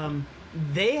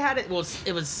 They had it. Well,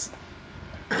 it was.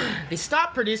 They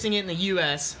stopped producing it in the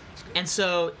U.S. and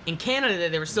so in Canada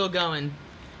they were still going.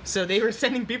 So they were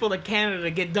sending people to Canada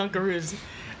to get Dunkaroos.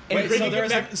 And Wait, so bringing there it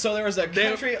was back- there was a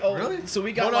country. Oh, Really? So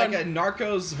we got Hold like on. a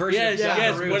Narcos version Yes, of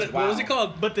yes. Dunkaroos. What was it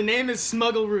called? But the name is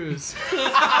Smuggleroos.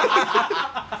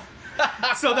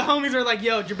 So the homies are like,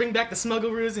 "Yo, did you bring back the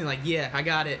Smuggleroos?" And like, "Yeah, I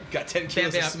got it." Got 10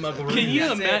 kilos Bam, of bam. smuggled Can you,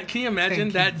 That's it. can you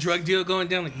imagine Thank that you. drug deal going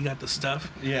down? Like, you got the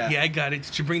stuff? Yeah. Yeah, I got it.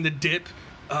 Did you bring the dip?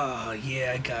 Oh,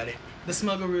 yeah, I got it. The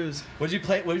Smuggleroos. Would you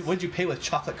pay with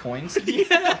chocolate coins? I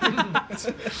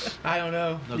don't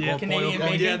know. The Yeah, gold Canadian foil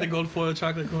coin. bacon. Yeah, the gold foil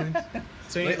chocolate coins.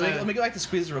 So Let me go back to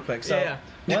squeezes real quick. So Yeah.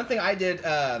 one thing I did,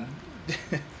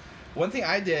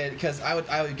 because I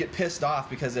would get pissed off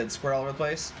because it'd squirt all over the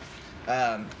place.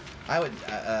 I would.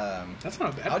 That's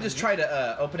not bad. I would just try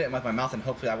to open it with my mouth and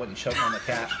hopefully I wouldn't choke on the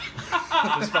cap.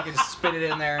 Just fucking spit it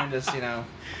in there and just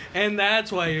And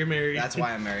that's why you're married. That's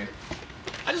why I'm married.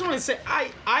 I just want to say,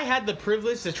 I had the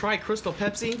privilege to try Crystal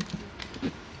Pepsi.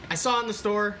 I saw it in the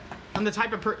store. I'm the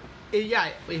type of yeah,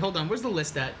 wait, hold on. Where's the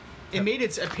list at? It made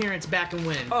its appearance back in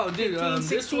when? Oh, dude, 15, this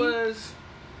 16? was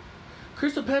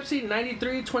Crystal Pepsi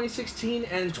 93, 2016,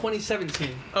 and 2017.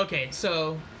 Okay,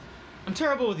 so I'm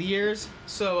terrible with years.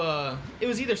 So it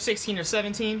was either 16 or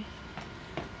 17.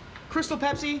 Crystal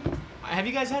Pepsi. Have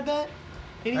you guys had that?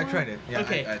 Anyone? I tried it. Yeah.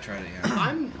 Okay. I tried it. Yeah.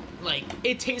 I'm like,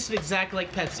 it tasted exactly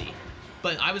like Pepsi,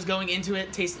 but I was going into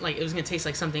it taste like it was gonna taste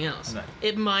like something else. Right.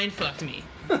 It mind fucked me.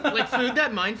 Like food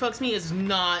that mind fucks me is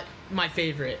not my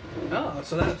favorite. Oh,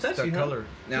 so that upsets The you, huh? color.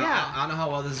 Now Yeah. I don't know how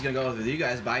well this is gonna go with you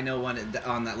guys, but I know one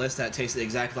on that list that tasted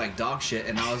exactly like dog shit,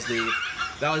 and that was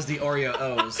the Oreo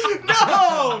O's.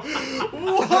 No!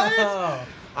 What? Oh.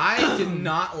 I did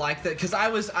not like that because I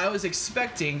was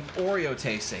expecting Oreo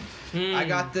tasting. I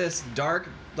got this dark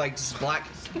like black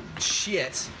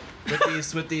shit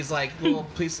with these like little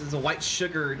pieces of white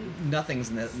sugar nothings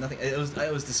in it. Nothing. It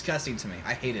was disgusting to me.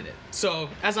 I hated it. So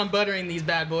as I'm buttering these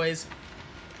bad boys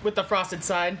with the frosted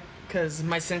side, because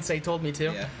my sensei told me to.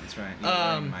 Yeah, that's right.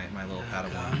 You're my little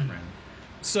Padawan friend.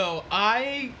 So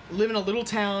I live in a little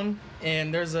town,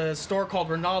 and there's a store called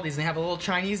Rinaldi's, and they have a little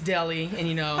Chinese deli, and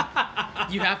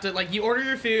you have to like you order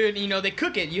your food, and they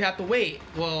cook it. You have to wait.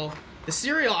 Well, the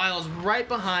cereal aisle is right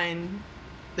behind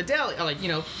the deli.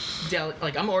 Deli.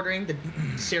 Like I'm ordering, the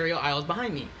cereal aisle is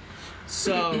behind me.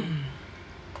 So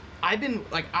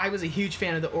I was a huge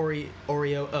fan of the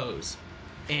Oreo O's,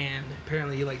 and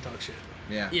Apparently, you like dog shit.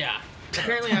 Yeah. yeah,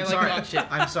 apparently I like Sorry. dog shit.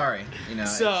 I'm sorry.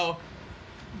 So.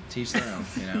 Teach their own.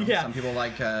 Yeah. Some people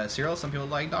like cereal. Some people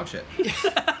like dog shit.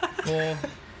 Well,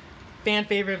 fan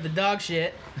favorite of the dog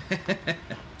shit.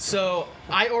 So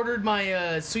I ordered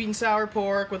my sweet and sour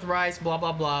pork with rice, blah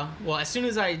blah blah. Well, as soon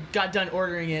as I got done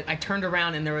ordering it, I turned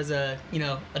around and there was a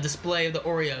display of the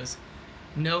Oreos.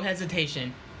 No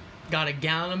hesitation, got a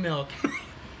gallon of milk,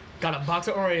 got a box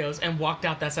of Oreos, and walked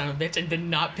out that son of a bitch and did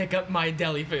not pick up my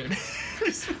deli food.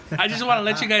 I just want to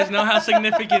let you guys know how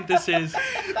significant this is.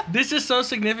 This is so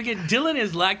significant. Dylan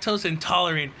is lactose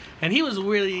intolerant, and he was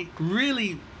really,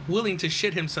 really willing to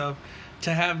shit himself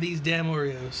to have these damn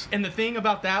Oreos. And the thing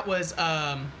about that was,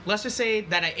 let's just say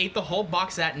that I ate the whole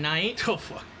box that night, Oh,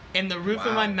 fuck. and the roof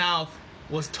of my mouth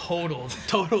was totaled.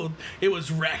 Total. It was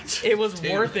wrecked. It was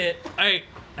worth it. All right.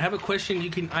 I have a question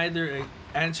you can either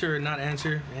answer or not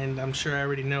answer, and I'm sure I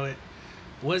already know it.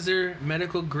 Was there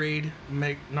medical grade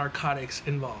narcotics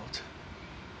involved?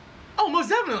 Oh, most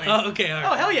definitely. Oh, okay. All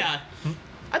right. Oh, hell yeah.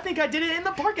 I think I did it in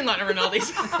the parking lot of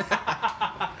Rinaldi's.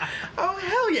 Oh,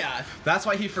 hell yeah. That's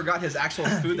why he forgot his actual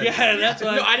food. That Yeah, that's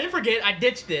why. No, I didn't forget. I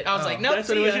ditched it. I was like, no, That's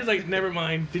what it was. She was like, never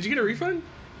mind. Did you get a refund?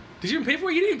 Did you even pay for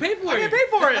it? You didn't even pay for I it. didn't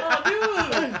pay for it.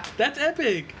 Oh, dude. That's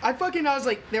epic. I was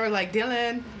like, they were like,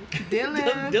 Dylan.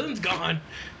 Dylan's gone.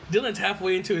 Dylan's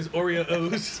halfway into his Oreo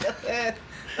O's.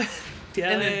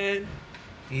 Dylan.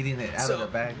 Eating it out of the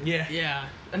bag. Yeah. Yeah.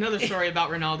 Another story about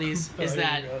Rinaldi's is Oh,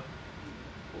 that, here we go.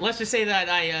 let's just say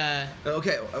that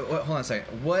Okay, hold on a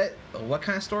second. What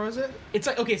kind of store was it? it's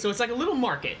like, okay, so it's like a little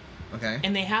market. Okay.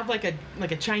 And they have like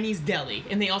a Chinese deli,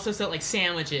 and they also sell like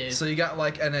sandwiches. So you got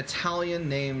like an Italian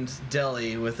named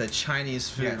deli with a Chinese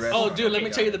food Yes. restaurant. Oh, dude, let me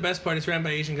Okay, tell you got the best part. It's ran by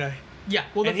an Asian guy. Yeah,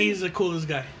 well, And he's the coolest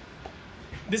guy.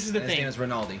 this is the it. His thing. name is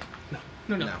Rinaldi.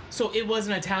 No. No. So it was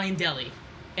an Italian deli,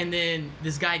 and then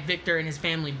this guy Victor and his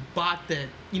family bought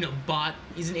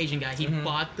he's an Asian guy. He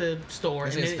bought the store.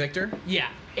 His and name's Victor? Yeah,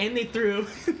 and they threw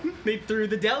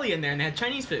the deli in there and they had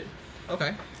Chinese food.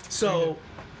 Okay. So,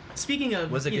 speaking of,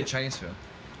 Was it good Chinese food?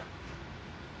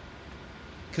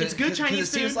 It's good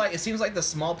Chinese food. It seems like the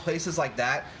small places like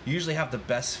that usually have the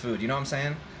best food. You know what I'm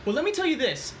saying? Well, let me tell you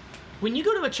this: when you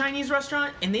go to a Chinese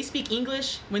restaurant and they speak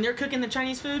English when they're cooking the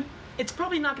Chinese food, it's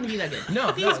probably not going to be that good.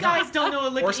 No, these no, guys no. don't know a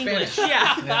lick Or of English. Spanish.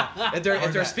 Yeah. If they're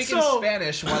that. speaking So-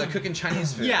 Spanish while they're cooking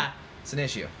Chinese food, Yeah. it's an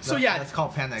issue. So yeah. That's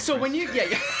called Panda So when you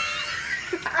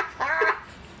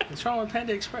What's wrong with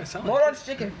Panda Express? I like it.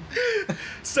 chicken.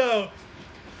 so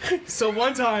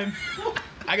one time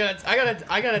I gotta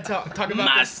talk about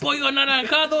Más this. pollo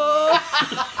anaranjado.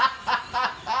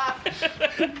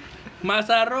 Más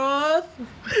arroz.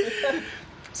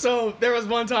 So there was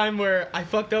one time where I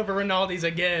fucked over Rinaldi's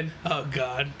again. Oh,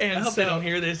 God. And I hope so- they don't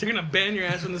hear this. They're going to ban your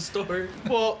ass from the store.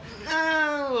 Well,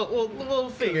 we'll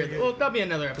figure it. Well, that'll be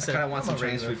another episode. I kind of want some I'm a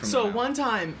Chinese regular. food from So them now. one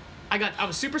time I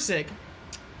was super sick,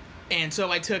 and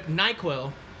so I took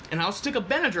NyQuil, and I also took a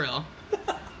Benadryl,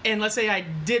 and let's say I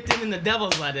dipped it in the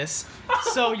devil's lettuce.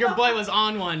 So your boy was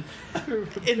on one,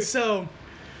 and so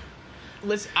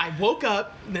I woke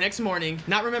up the next morning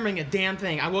not remembering a damn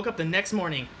thing. I woke up the next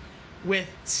morning with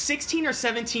 16 or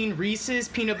 17 Reese's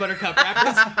peanut butter cup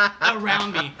wrappers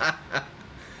around me.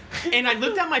 And I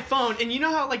looked at my phone, and you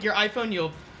know how like your iPhone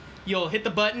you'll hit the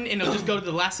button and it'll just go to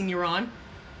the last thing you're on?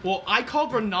 Well, I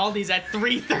called Rinaldi's at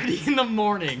 3:30 in the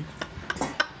morning.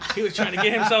 He was trying to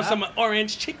get himself some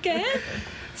orange chicken.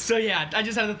 So yeah, I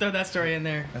just had to throw that story in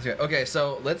there. That's good. Okay,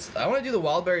 so I want to do the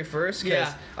Wildberry first because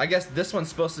Yeah. I guess this one's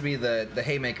supposed to be the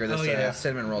haymaker, this Oh, yeah.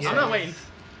 cinnamon roll. Yeah. I'm stuff. not waiting.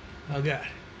 Oh, God.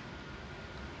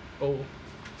 Oh.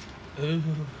 Ooh.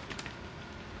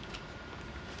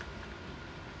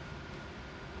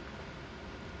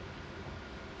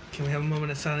 Can we have a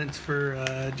moment of silence for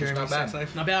Jeremy's not bad. sex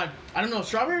life? Not bad. I don't know,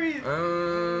 strawberry.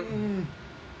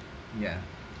 Yeah.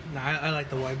 Nah, I like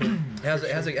the white berry.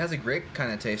 It has a grape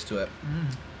kind of taste to it.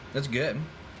 It's good.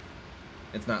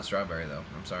 It's not strawberry though.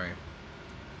 I'm sorry.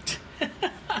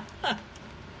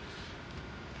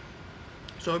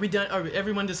 So are we done?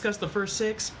 Everyone discussed the first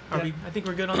six? Yeah. I think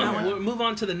we're good on that We'll one. move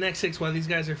on to the next six while these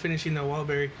guys are finishing the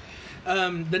Wildberry.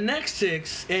 The next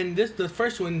six, and the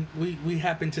first one we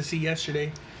happened to see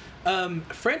yesterday.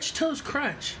 French Toast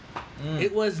Crunch.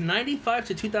 It was 95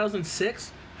 to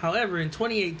 2006. However, in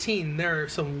 2018, there are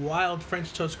some wild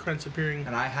French Toast Crunch appearing.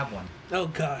 And I have one. Oh,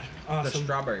 God. The Awesome.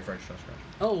 strawberry French toast crunch.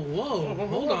 Oh, whoa.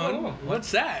 Hold on.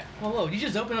 What's that? Whoa, you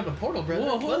just opened up a portal, brother.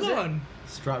 Whoa, hold Close it. on.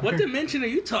 Strawberry. What dimension are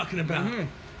you talking about?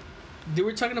 Dude,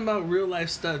 we're talking about real life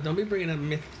stuff. Don't be bringing up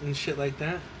myths and shit like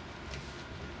that.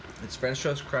 It's French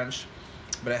toast crunch,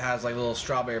 but it has like little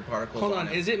strawberry particles. Hold on.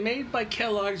 it. Is it made by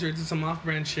Kellogg's or is it some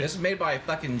off-brand shit? This is made by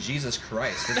fucking Jesus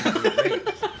Christ. This is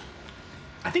great.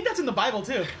 I think that's in the Bible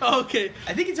too. Oh, okay.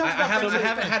 I think he talks I about haven't French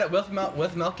toast had it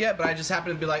with milk yet, but I just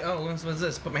happened to be like, oh, what's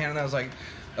this? Put my hand in there. I was like,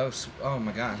 oh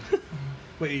my god.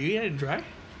 Wait, you ate it dry?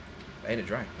 I ate it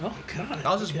dry. Oh God. I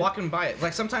was just Okay. walking by it.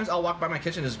 Like sometimes I'll walk by my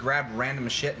kitchen, just grab random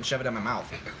shit and shove it in my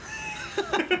mouth.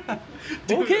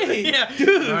 Okay. Yeah.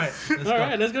 Dude. All right, let's All go.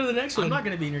 right, let's go to the next one. I'm not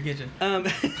gonna be in your kitchen.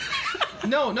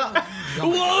 No, no.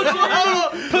 Whoa,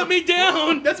 Jeremy, put me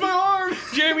down. That's my arm.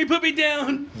 Jeremy, put me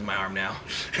down. This is my arm now.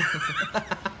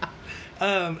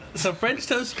 So French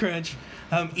Toast Crunch,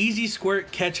 Easy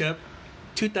Squirt Ketchup,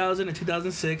 2000 and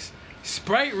 2006.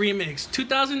 Sprite Remix,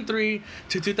 2003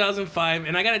 to 2005.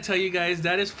 And I gotta tell you guys,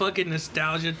 that is fucking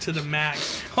nostalgia to the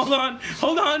max. Hold on.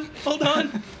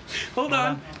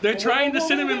 They're trying the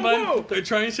cinnamon bun. They're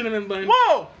trying cinnamon bun.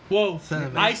 Whoa.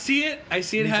 Cinnamon. I see it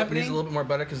Needs happening. a little bit more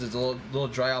butter because it's a little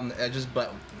dry on the edges,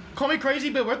 but Call me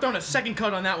crazy, but we're throwing a second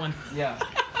cut on that one. yeah.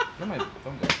 Where my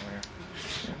phone go? Over here.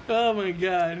 Oh my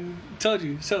god. Told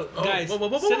you. So, guys.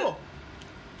 Whoa.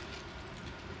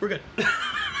 We're good.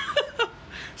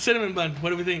 Cinnamon bun.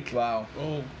 What do we think? Wow.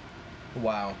 Oh.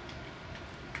 Wow.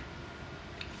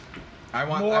 I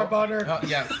want More butter.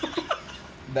 Yeah.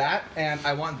 That and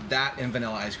I want that in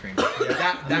vanilla ice cream.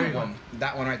 That one.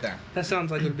 That one right there. That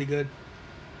sounds like it would be good.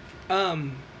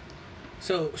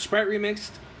 So Sprite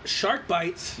remixed Shark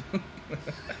Bites.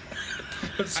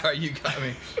 I'm sorry, you got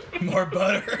me. More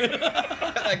butter.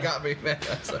 That got me, man.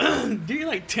 Dude, you're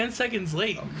like 10 seconds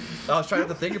late. I was trying not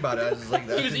to think about it. I was just like,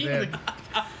 He was eating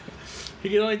He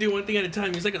can only do one thing at a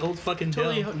time. He's like an old fucking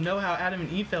Totally Dell. know how Adam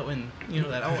and Eve felt when,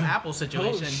 that whole Apple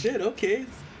situation. Oh shit, okay.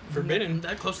 Forbidden.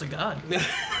 That close to God.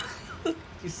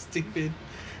 You stupid.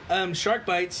 Shark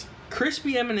Bites,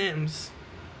 Crispy M&Ms,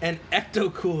 and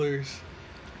Ecto Coolers.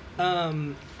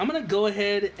 I'm gonna go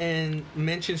ahead and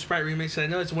mention Sprite Remix. I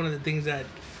know it's one of the things that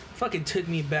fucking took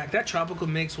me back. That tropical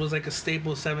mix was like a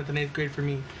staple 7th and 8th grade for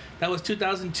me. That was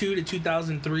 2002 to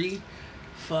 2003.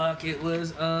 Fuck, it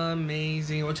was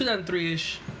amazing. Or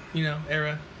 2003-ish,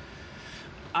 era.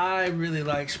 I really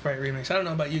like Sprite Remix. I don't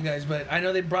know about you guys, but I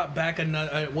know they brought back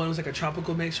another one was like a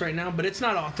tropical mix right now, but it's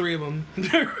not all three of them.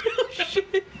 They're real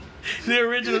shit. The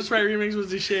original Sprite Remix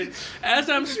was the shit. As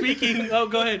I'm speaking, oh,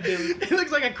 go ahead, David. It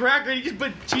looks like a cracker. You just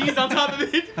put cheese on top of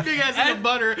it. Big ass thing of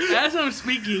butter. As I'm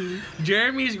speaking,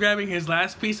 Jeremy's grabbing his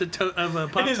last piece of a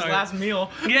Pop-Tart. His last meal.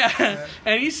 Yeah,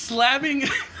 and he's slapping.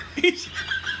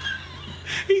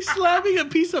 He's slapping a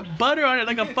piece of butter on it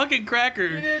like a fucking cracker.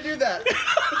 You need to do that.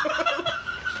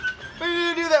 We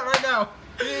need to do that right now.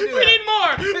 We need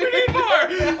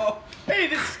more. No. Hey,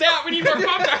 this stout. We need more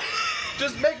Pop-Tart.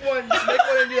 Just make one. Just make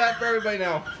one and do that for everybody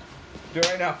now. Do it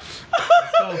right now.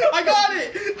 I got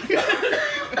it.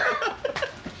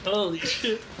 Holy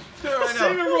shit. Do it right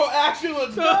Cinnamon roll action.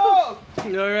 Let's go. All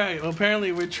right. Well,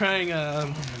 apparently we're trying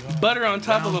butter on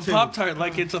top of a Round two. Pop-Tart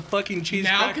like it's a fucking cheese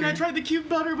Now cracker. can I try the cube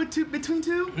butter between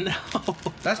two? No.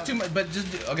 That's too much, but just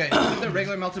okay. Put the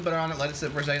regular melted butter on it, let it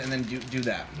sit for a second, and then do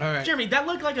that. All right. Jeremy, that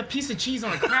looked like a piece of cheese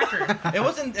on a cracker. It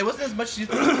wasn't as much as you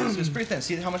think. It was pretty thin.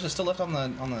 See how much is still left on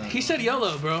the. He said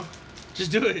YOLO, bro.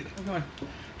 Just do it. Come on.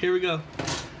 Here we go.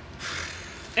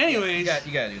 Anyways,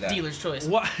 You gotta do that. Dealer's choice.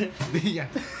 Yeah.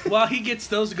 while he gets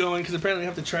those going, because apparently we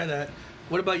have to try that.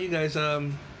 What about you guys? I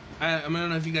don't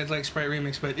know if you guys like Sprite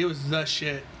Remix, but it was the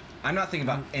shit. I'm not thinking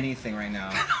about anything right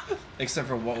now, except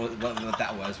for what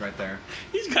that was right there.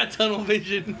 He's got tunnel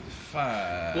vision.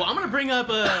 Well, I'm gonna bring up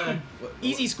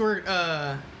Easy Squirt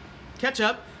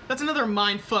ketchup. That's another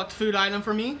mind-fucked food item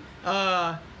for me.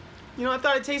 I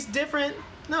thought it tastes different.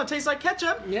 No, it tastes like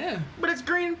ketchup, Yeah. but it's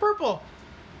green and purple.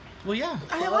 Well, yeah.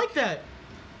 I didn't like that.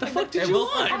 The fuck did It you will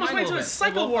I want? fucking- almost mind went a to a little bit.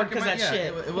 psycho It will ward fuck your because that mind-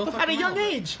 shit. yeah, it will fuck At a your young mind a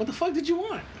little age. What the fuck did you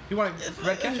want? You want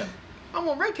red ketchup? I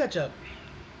want red ketchup.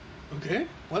 Okay.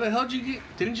 What the hell did you get?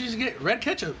 Didn't you just get red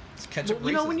ketchup? It's ketchup.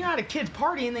 Well, when racism. you're at a kid's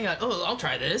party and they go, oh, I'll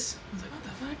try this. I was like, what the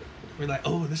fuck? We're like,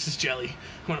 oh, this is jelly.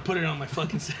 I'm gonna put it on my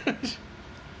fucking sandwich.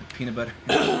 Peanut butter.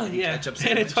 Yeah. Ketchup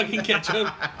And it's sandwich. fucking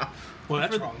ketchup. Well,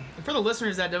 that's For, wrong. for the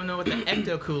listeners that don't know what the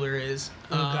Ecto Cooler is,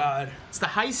 Oh God. it's the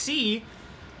High C,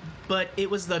 but it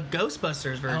was the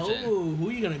Ghostbusters version. Oh, who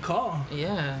are you gonna call?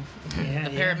 Yeah. Yeah,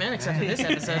 The paramedics after this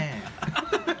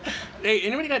episode. Hey,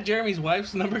 anybody got Jeremy's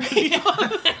wife's number?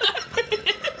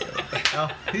 Oh,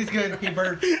 he's good. He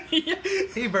burped.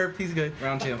 He burped. He's good.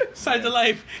 Round two. Signs of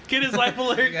life. Get his life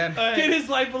alert. Yeah. Get his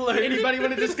life alert. Anybody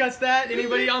want to discuss that?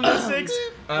 Anybody on those six?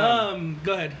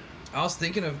 Go ahead. I was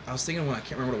thinking of one. I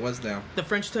can't remember what it was now. The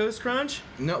French Toast Crunch?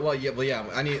 No, well,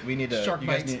 yeah. We need to. Shark you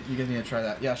guys bites. need to try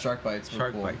that. Yeah, shark bites. were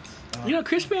Shark cool. bites.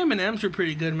 Crispy M&Ms were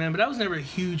pretty good, man, but I was never a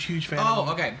huge fan of Oh,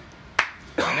 them. okay.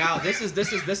 Now this is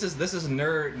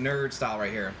nerd style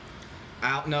right here.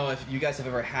 I don't know if you guys have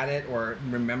ever had it or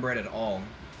remember it at all.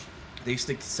 They used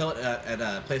to sell it at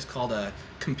a place called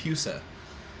Compusa,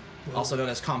 also known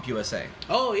as CompUSA.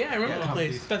 Oh, yeah, I remember Yeah, that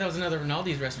place. I thought that was another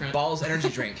Rinaldi's restaurant. Balls energy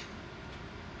drink.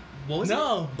 What was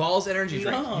No. it? Balls energy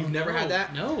drink. No, You've never had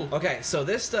that? No. Okay, so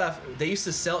this stuff they used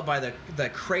to sell it by the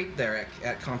crate there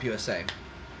at CompUSA.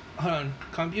 Hold on.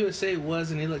 CompUSA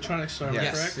was an electronics store, am I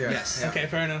Yes, correct? yes. Okay,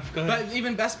 fair enough. Go ahead. But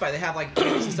even Best Buy, they have like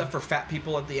games and stuff for fat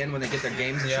people at the end when they get their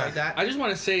games and shit like that. I just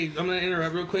want to say, I'm going to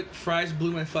interrupt real quick. Fries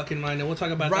blew my fucking mind, and we'll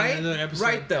talk about that in another episode.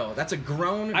 Right, though. That's a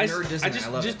grown nerd Disney. I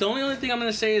love it. The only thing I'm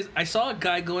going to say is I saw a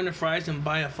guy go into Fries and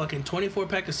buy a fucking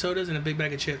 24-pack of sodas and a big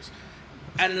bag of chips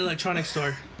at an electronics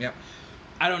store. Yep.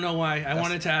 I don't know why. I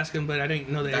wanted to ask him, but I didn't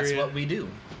know the area. That's what we do.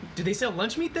 Do they sell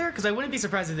lunch meat there? Because I wouldn't be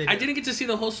surprised if they did. I didn't get to see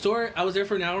the whole store. I was there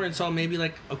for an hour and saw maybe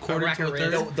like a quarter rack to a of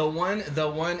third. ribs. The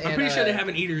one. I'm pretty sure they have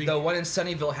an eatery. The one in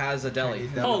Sunnyvale has a deli.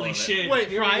 Holy shit. Wait,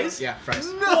 Here we go. Fries? Yeah, Fries.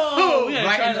 Oh, yeah,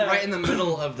 try Right in the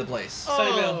middle of the place.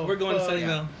 Sunnyvale. We're going to fuck.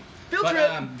 Sunnyvale. Field But,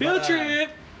 trip. Field trip.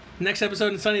 Next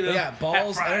episode in Sunnyvale. Yeah,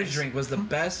 Balls At Fries. energy drink was the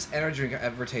best energy drink I've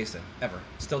ever tasted. Ever.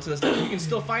 Still to this day. You can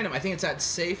still find them. I think it's at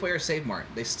Safeway or Save Mart.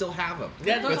 They still have them.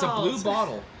 Yeah, But it's a blue Balls.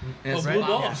 bottle. And it's blue Balls.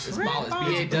 balls. It's Balls.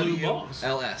 Blue balls.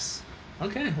 BAWLS.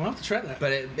 Okay, we'll have to try that.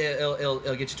 But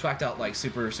it'll get you twacked out like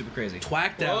super crazy.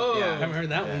 Twacked out. Whoa. Yeah, I haven't heard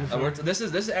that one before. This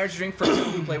is an energy drink for people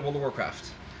who play World of Warcraft.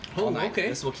 Oh, All night. okay.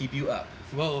 This will keep you up.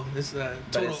 Whoa, this is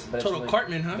But total it's really,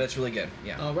 Cartman, huh? But it's really good.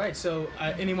 Yeah. All right, so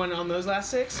anyone on those last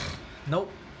 6?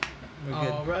 Nope. We're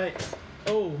good. All right.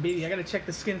 Oh, baby, I gotta check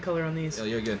the skin color on these. Oh,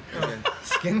 you're good. You're good.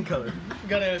 Skin color.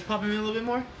 Gotta pop them in a little bit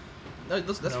more. No,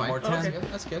 that's No fine. more That's tan. good.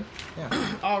 That's good.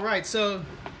 Yeah. All right, so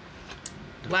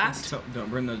last. So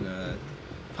don't burn the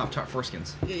Pop-Tart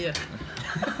foreskins. Yeah.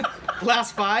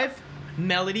 Last 5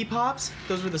 Melody Pops.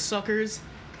 Those were the suckers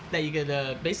that you could.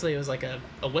 Basically, it was like a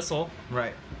whistle.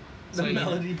 Right. So you-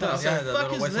 melody Oh, pop. Yeah, the the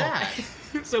fuck little is whistle.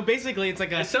 that? So basically, it's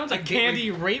like It sounds like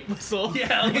candy rape whistle.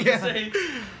 Yeah, I was Yeah. gonna say.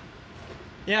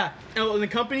 Yeah. Oh, and the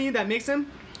company that makes them,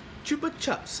 Chupa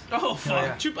Chups. Oh fuck.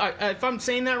 yeah. Chupa. If I'm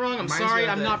saying that wrong, I'm Reminds sorry. me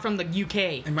of I'm the- not from the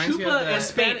UK. Reminds me Chupa of the- and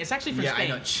Spain. It's actually from Yeah, I Spain.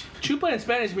 know. Chupa in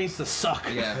Spanish means to suck.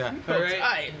 Yeah. Yeah. All right.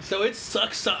 Alright. So it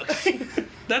sucks.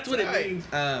 That's what it means.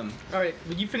 All right.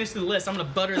 When you finish the list, I'm gonna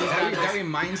butter these That guys.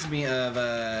 reminds me of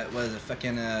what is it,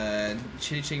 fucking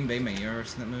Chitty Chitty Bang Bang. You ever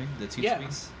seen that movie? The Two Yeah.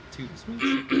 Sweets. Two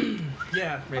Sweets.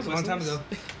 Yeah, that was a long time ago.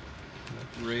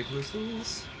 Rape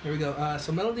whistles. Here we go.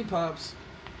 So Melody Pops,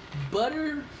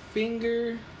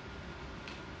 Butterfinger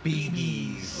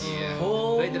BBs. Yeah.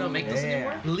 Oh, They don't make those Yeah.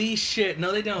 anymore. Lee shit.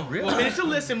 No, they don't. Really? We'll finish the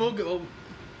list and we'll go.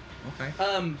 Okay.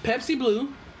 Pepsi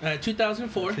Blue,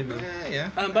 2004. Yeah.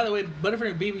 By the way,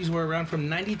 Butterfinger BBs were around from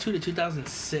 92 to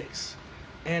 2006.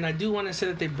 And I do want to say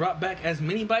that they brought back as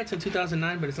mini bites in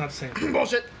 2009, but it's not the same.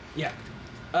 Bullshit. Yeah.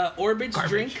 Orbit's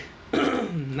Garbage.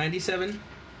 Drink, 97.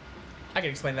 I can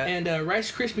explain that. And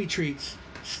Rice Krispie Treats,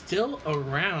 still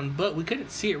around, but we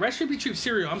couldn't see it. Rice Krispie Treat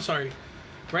cereal, I'm sorry.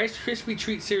 Rice Krispie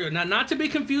Treat cereal. Now, not to be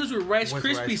confused with Rice With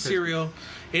Krispie Rice Krispies. cereal.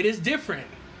 It is different.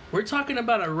 We're talking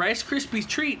about a Rice Krispie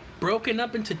treat broken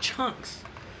up into chunks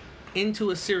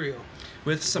into a cereal.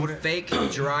 With some fake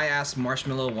dry ass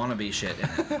marshmallow wannabe shit in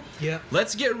it. Yep.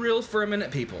 Let's get real for a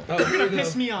minute, people. Oh, here we go.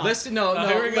 Piss me off. Listen,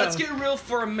 here we go. let's get real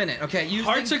for a minute, okay?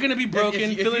 Hearts are gonna be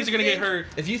broken, feelings are gonna get hurt.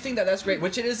 If you think that that's great,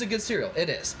 which it is a good cereal, it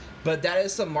is, but that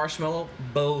is some marshmallow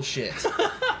bullshit.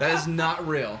 That is not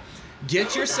real.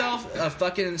 Get yourself a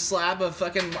fucking slab of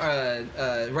fucking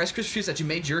Rice Krispie treats that you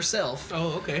made yourself.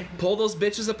 Oh, okay. Pull those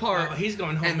bitches apart. Oh, he's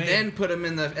going homemade. And then put them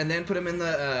in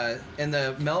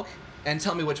the milk, and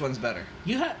tell me which one's better.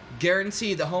 You had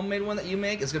Guarantee the homemade one that you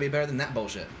make is gonna be better than that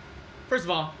bullshit. First of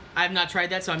all, I have not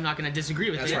tried that, so I'm not gonna disagree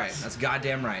with That's you. right. That's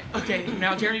goddamn right. Okay,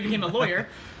 now Jeremy became a lawyer.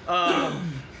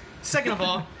 Second of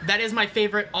all, that is my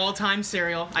favorite all-time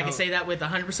cereal. I can Oh. say that with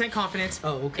 100% confidence.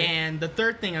 Oh, okay. And the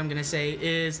third thing I'm gonna say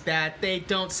is that they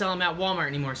don't sell them at Walmart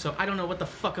anymore, so I don't know what the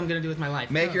fuck I'm gonna do with my life.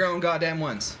 Make your own goddamn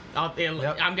ones. Yep.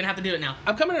 I'm gonna have to do it now.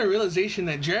 I'm coming to a realization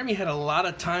that Jeremy had a lot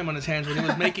of time on his hands when he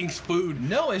was making food.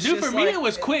 No, it's Dude, just for me like- it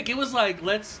was quick. It was like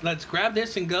let's grab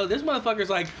this and go. This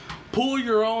motherfucker's like pull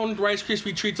your own Rice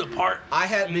Krispie treats apart. I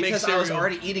had and make because I was cereal.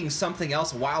 already eating something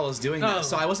else while I was doing Oh. that,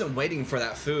 so I wasn't waiting for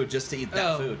that food just to eat that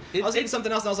Oh. food. It- I was eating it-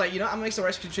 something else, and I was like, you know, I'm gonna make some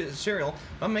Rice Krispie cereal.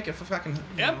 I'm making for fucking.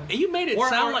 Yep. And you made it Or-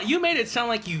 sound or- like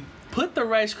you put the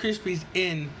Rice Krispies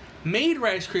in, made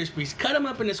Rice Krispies, cut them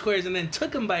up into squares, and then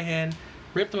took them by hand,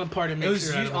 ripped them apart, and made It was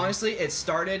cereal out of them. honestly, it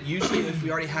started usually if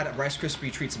we already had Rice Krispie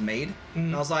treats made, Mm-hmm.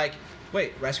 and I was like,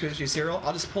 wait, Rice Krispie cereal?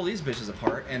 I'll just pull these bitches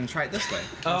apart and try it this way.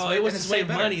 Oh, way- it was and to it's way save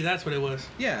better. money. That's what it was.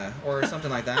 Yeah, or something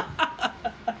like that.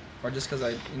 Or just because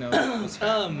I, was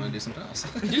fat and want to do something else.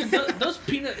 Dude, those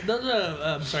peanut,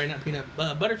 those sorry, not peanut,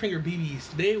 Butterfinger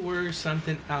BBs, they were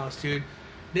something else, dude.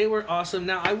 They were awesome.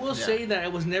 Now, I will Yeah. say that I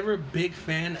was never a big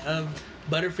fan of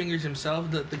Butterfingers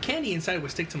himself. The candy inside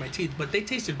would stick to my teeth, but they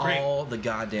tasted great. All the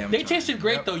goddamn They time. tasted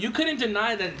great, Yep. though. You couldn't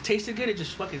deny that it tasted good. It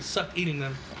just fucking sucked eating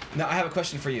them. Now I have a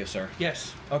question for you, sir.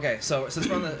 Yes. Okay, so since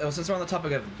we're on the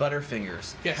topic of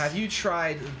Butterfingers, Yes. have you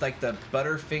tried like the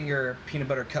Butterfinger peanut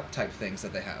butter cup type things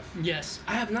that they have? Yes.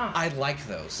 I have not. I like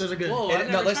those. Those are good. Whoa. I've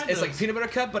No, never it's tried like those. peanut butter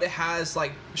cup, but it has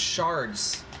like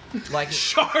shards, like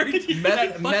Shard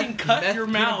that fucking cut your peanut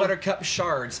mouth. butter cup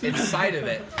shards inside of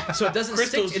it, so it doesn't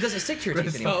Crystals. stick. It doesn't stick to your teeth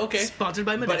Crystals. anymore. Oh, okay. Sponsored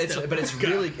by Modesto. But it's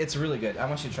really good. I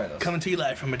want you to try those. Coming to you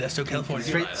live from Modesto, California.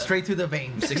 Straight to the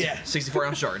veins. Yeah.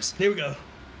 64-ounce shards. There we go.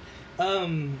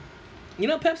 You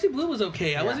know, Pepsi Blue was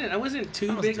okay. I Yeah. wasn't too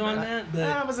wasn't big too on bad.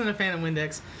 that, I wasn't a fan of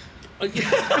Windex. but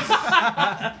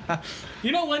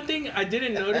you know, one thing I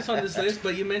didn't notice on this list,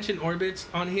 but you mentioned Orbits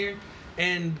on here,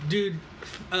 and dude,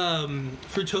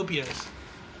 Fruitopias.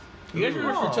 You guys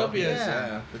remember Oh, Fruitopias?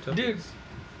 yeah. Dude,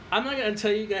 I'm not gonna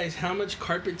tell you guys how much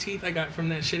carpet teeth I got from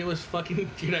that shit. It was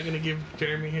fucking. You're not gonna give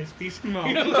Jeremy his piece. No.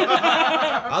 You know?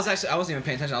 I wasn't even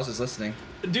paying attention. I was just listening.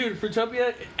 Dude,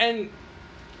 Fruitopia, and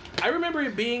I remember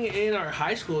it being in our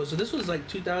high school. So this was like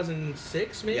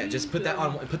 2006, maybe. Yeah, just put that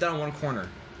on one corner.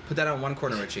 Put that on one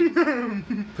corner, Richie.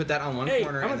 Put that on one Hey,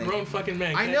 corner. I'm and a then- grown fucking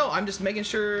man. I okay? know. I'm just making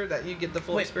sure that you get the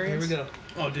full Wait, experience. Here we go.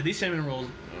 Oh, dude, these cinnamon rolls.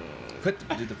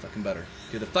 Do the fucking butter.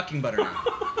 Do the fucking butter now.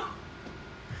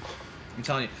 I'm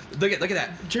telling you. Look at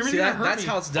that. Jeremy's See gonna that? hurt That's me.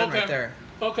 how it's done Okay. right there.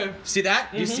 Okay. See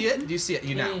that? Do you see it? Do you see it?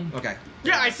 You now. Mm. Okay.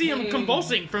 Yeah, I see him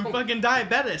convulsing from fucking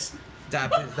diabetes.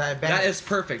 Diabetic. That is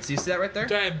perfect. So you see that right there?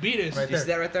 Diabetes. Right You see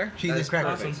that right there? Cheese That and is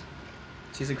crackers. perfect. Awesome.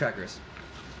 Cheese and crackers.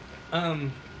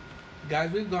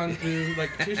 Guys, we've gone through like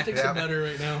 2 sticks Yeah. of butter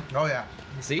right now. Oh yeah.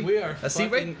 See? We are a seat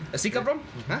fucking- wait? A seat come from?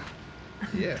 Huh?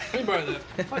 Yeah. Let me borrow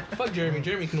that. Fuck Jeremy.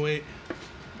 Jeremy can wait.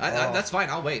 Oh. That's fine.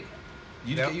 I'll wait.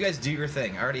 You Yep. guys do your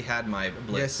thing. I already had my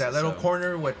bliss. Yes, that little so-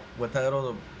 corner with that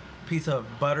little piece of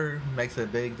butter makes a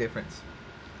big difference.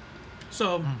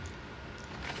 So,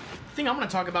 the thing I'm going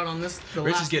to talk about on this, the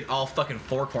Rich last is getting all fucking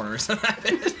four corners.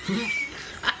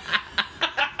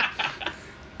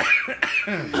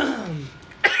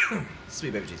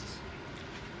 Sweet baby Jesus.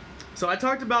 So I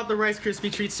talked about the Rice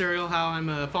Krispie treat cereal, how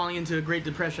I'm falling into a great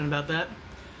depression about that.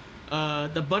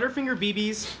 The Butterfinger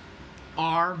BBs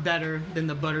are better than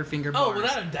the Butterfinger bars. Oh,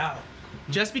 without a doubt.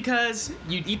 Just because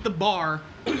you eat the bar,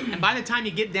 and by the time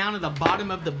you get down to the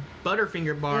bottom of the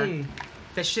Butterfinger bar,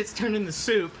 that shit's turned into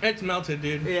soup. It's melted,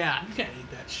 dude. Yeah. You can't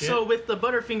eat that shit. So with the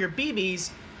Butterfinger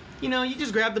BBs, you know, you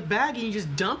just grab the bag and you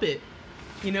just dump it,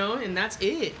 you know, and that's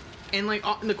it. And like,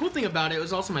 and the cool thing about it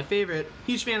was also my favorite.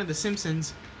 Huge fan of The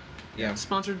Simpsons. Yeah.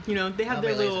 Sponsored, you know, they had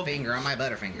their little. finger on my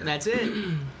Butterfinger. That's it.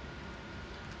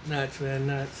 nuts, man,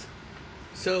 nuts.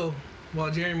 So while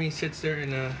Jeremy sits there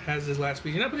and has his last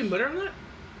piece, you're not putting butter on that?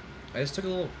 I just took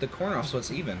the corn off so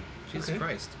it's even. Jesus Okay.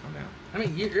 Christ. Calm down. I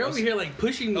mean, you're over here like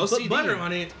pushing me to put OCD. butter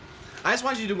on it. I just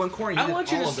wanted you to do one corner. I did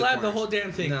want you all to of slap the corners. whole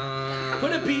damn thing. No.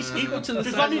 Put a piece equal to the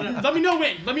Just size let me of that. let me know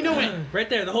when. Let me know when. Right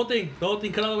there, the whole thing. The whole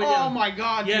thing. Cut all the way Oh down. my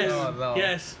god. Yes. dude. Oh, no.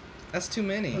 Yes. That's too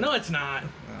many. No, it's not.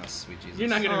 Oh, sweet Jesus. You're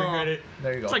not gonna Oh. regret it.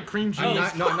 There you go. It's like cream cheese. I'm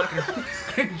not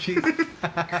gonna. cheese.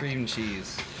 Cream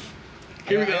cheese.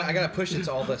 Here we go. I gotta push it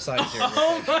to all the sides here.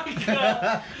 Oh my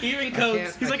god. Even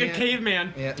coats. He's I like a can't-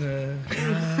 caveman. Yeah.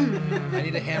 I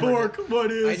need a hammer. Pork,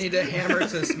 what is? I need a hammer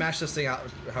to smash this thing out.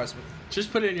 How it's,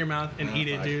 Just put it in your mouth and Oh, eat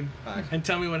it, fuck. dude. Fuck. And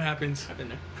tell me what happens. I've been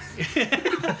there.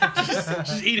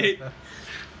 just eat it.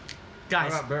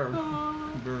 Guys, bear.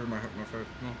 Bear my first.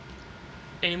 No.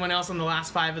 anyone else on the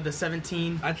last 5 of the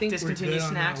 17 I think discontinued we're good on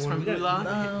snacks that one. from We gotta-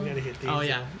 Bula? We gotta hit these. Oh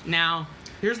yeah. Now,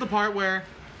 here's the part where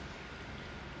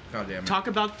God damn it. talk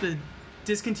about the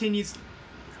discontinued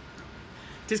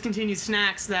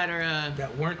snacks that are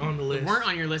That weren't on the list. weren't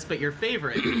on your list, but your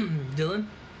favorite. Dylan,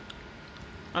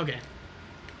 Okay.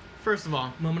 First of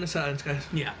all, moment of silence, guys.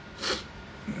 yeah.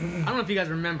 I don't know if you guys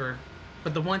remember,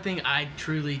 but the one thing I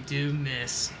truly do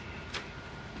miss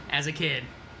as a kid,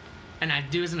 and I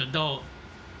do as an adult,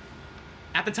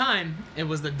 at the time, it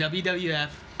was the WWF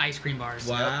ice cream bars.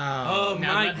 Wow. Oh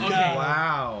Now my let- god. okay.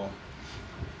 Wow.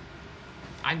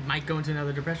 I might go into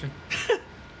another depression.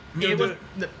 No, It do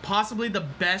was possibly the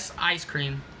best ice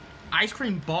cream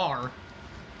bar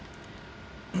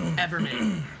ever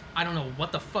made. I don't know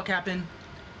what the fuck happened.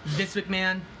 Vince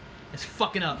McMahon is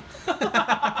fucking up.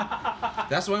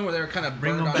 That's the one where they were kind of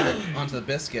burned onto the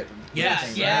biscuit. Yes, thing,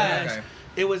 right? yes. Okay.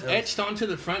 It was etched onto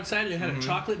the front side. It had a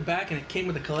chocolate back, and it came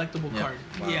with a collectible Yeah. card.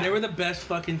 Wow. Yeah. They were the best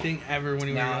fucking thing ever when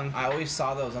you were Now, young. I always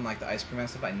saw those on like the ice cream and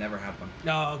stuff. I never had one.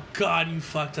 Oh god, you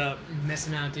fucked up. You're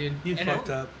missing out, dude. You and fucked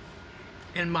up.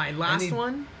 And my last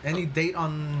one, Any date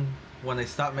on When they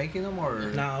stopped making them, or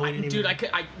No, we didn't Dude, even...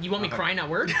 you want me crying at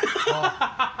work?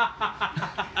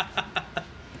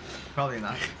 probably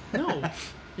not. No. Are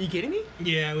you kidding me?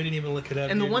 Yeah, we didn't even look it up.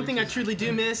 And the dude. one We thing I just- truly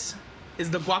do miss is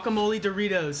the guacamole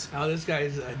Doritos. Oh, this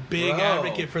guy's a big Bro,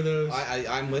 advocate for those.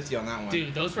 I'm with you on that one.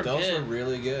 Dude, those were Those good. were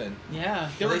really good. Yeah,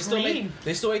 they Well, were green.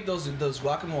 They still make those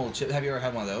guacamole chips. Have you ever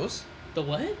had one of those? The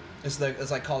what? It's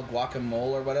like called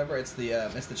guacamole or whatever. It's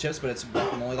the chips, but it's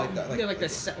guacamole like that. Yeah,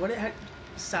 what it had.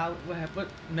 What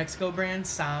Mexico brand?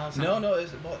 Sal. No,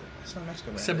 it's not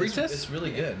Mexico brand. Sabritas? It's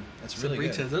really good. It's really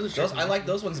Sabritas, good. those are chips I like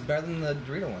those ones better than the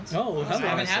Dorito ones. Oh, I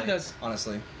haven't had those.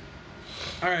 Honestly.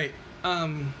 All right.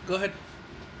 Go ahead.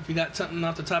 If you got something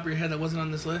off the top of your head that wasn't on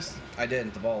this list. I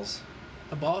did the balls.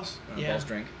 The balls? Balls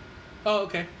drink. Oh,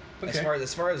 okay. As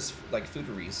far as like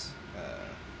foodieries,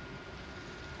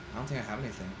 I don't think I have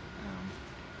anything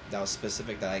that was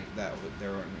specific there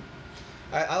were.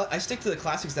 I stick to the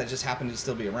classics that just happen to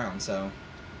still be around. So,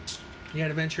 You had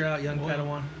to venture out, young Whoa.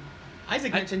 Padawan.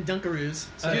 Isaac mentioned Dunkaroos.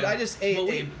 So dude, I just ate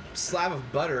a slab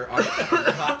of butter on a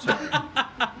fucking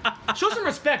Pop-Tart. show some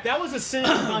respect. That was a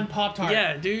cinnamon Pop Tart.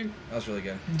 Yeah, dude. That was really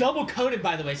good. Double coated,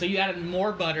 by the way. So you added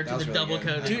more butter to That was the really double good.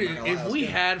 coated. Dude, Dude, I'm not gonna lie, if that was we good.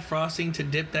 had frosting to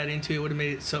dip that into, it would have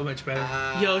made it so much better.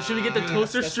 Yo, should we get the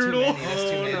toaster that's too strudel? many. That's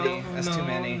too many. That's no, too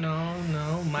many.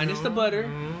 No. Minus the butter.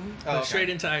 Oh, okay. Straight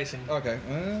into icing. Okay.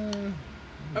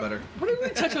 Butter. What if we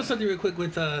touch on something real quick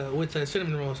with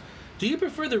cinnamon rolls? Do you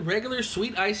prefer the regular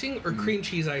sweet icing or cream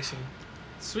cheese icing?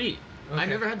 Sweet. Okay. I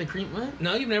never had the cream. What?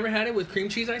 No, you've never had it with cream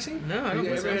cheese icing? No, I Have don't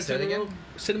you think ever so. had Say it again?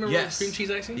 cinnamon roll with cream cheese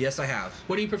icing? Yes, I have.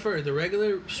 What do you prefer, the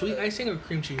regular sweet icing or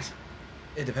cream cheese?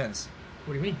 It depends.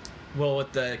 What do you mean? Well,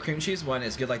 with the cream cheese one,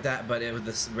 it's good like that, but with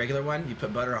this regular one, you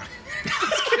put butter on it.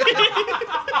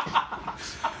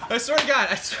 I swear to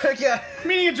God.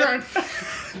 Meeting adjourned.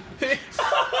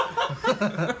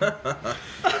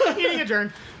 Meeting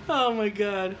adjourned. Oh my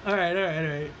god. All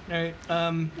right.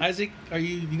 Isaac,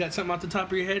 you got something off the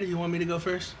top of your head or you want me to go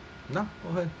first? No, go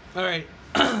ahead. All right.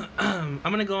 I'm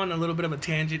going to go on a little bit of a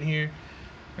tangent here.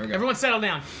 Here we go. Everyone settle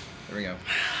down. Here we go.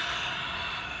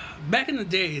 Back in the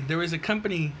day, there was a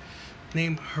company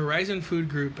named Horizon Food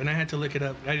Group, and I had to look it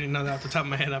up. I didn't know that off the top of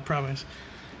my head, I promise.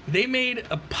 They made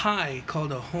a pie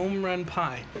called a home run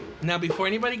pie. Now, before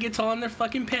anybody gets all in their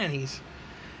fucking panties,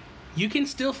 you can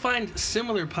still find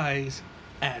similar pies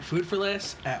at Food for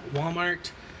Less, at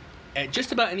Walmart, at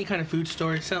just about any kind of food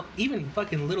store. So even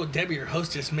fucking Little Debbie or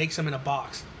Hostess makes them in a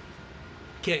box.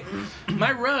 Okay,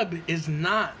 my rub is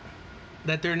not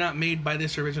that they're not made by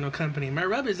this original company. My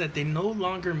rub is that they no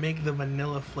longer make the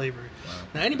vanilla flavor. Wow.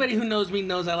 Now, anybody who knows me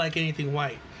knows I like anything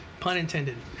white. Pun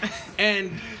intended.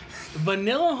 And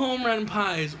vanilla home run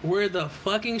pies were the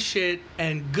fucking shit,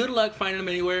 and good luck finding them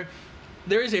anywhere.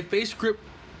 There is a Facebook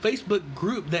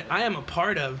group that I am a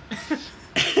part of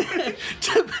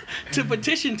to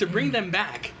petition to bring them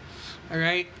back. All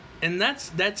right? And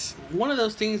that's one of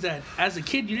those things that as a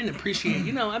kid you didn't appreciate.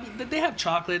 You know, I mean, they have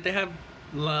chocolate, they have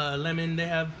lemon, they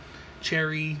have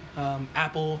cherry,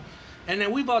 apple, and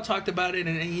then we've all talked about it.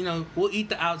 And you know, we'll eat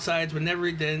the outsides, but never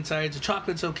eat the insides. The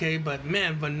chocolate's okay, but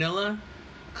man, vanilla,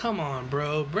 come on,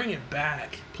 bro, bring it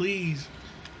back, please.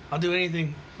 I'll do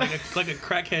anything like a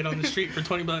crackhead on the street for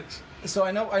 $20. So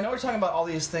I know we're talking about all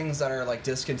these things that are like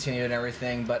discontinued and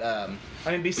everything, but I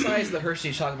mean, besides the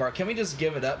Hershey chocolate bar, can we just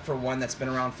give it up for one that's been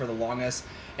around for the longest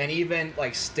and even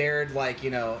like stared like,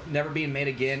 you know, never being made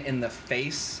again in the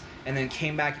face, and then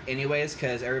came back anyways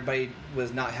because everybody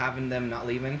was not having them, not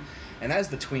leaving, and that is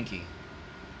the Twinkie.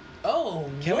 Oh,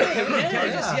 Can we just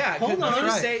Hold on. can we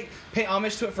just say pay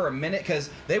homage to it for a minute because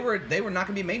they were not going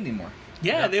to be made anymore.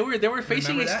 Yeah, they were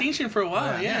facing Remember that? extinction for a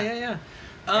while. Yeah. Yeah.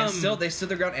 And still they stood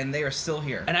their ground and they are still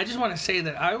here. And I just want to say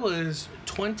that I was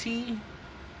 20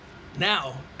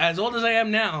 now, as old as I am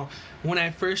now, when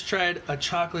I first tried a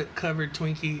chocolate covered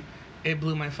Twinkie. It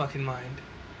blew my fucking mind.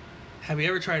 Have you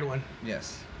ever tried one?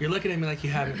 Yes. You're looking at me like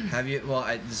you haven't. Have you? Well,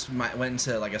 I just went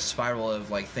into like a spiral of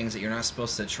like things that you're not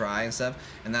supposed to try and stuff,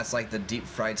 and that's like the deep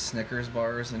fried Snickers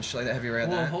bars and shit like that. Have you ever had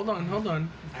Well, that? hold on.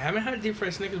 I haven't had a deep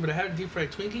fried Snickers, but I had a deep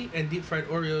fried Twinkie and deep fried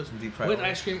Oreos with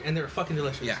ice cream, and they were fucking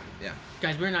delicious. Yeah.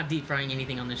 Guys, we're not deep frying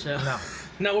anything on this show. No.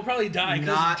 No, we'll probably die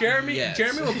Not because yet.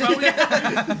 Jeremy will probably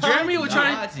Jeremy will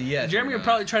Not yet, Jeremy we're will not.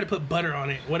 probably try to put butter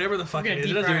on it, whatever the fuck We're it gonna is.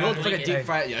 It deep doesn't fry even it. matter. Like a deep Hey.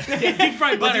 fried, yeah. Deep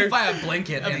fried We'll butter. deep fry a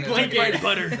blanket. and blanket. Deep fried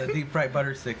butter. The deep fried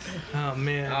butter sticks. Oh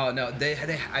man. Oh no, they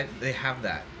have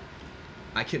that.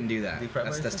 I couldn't do that. Deep fried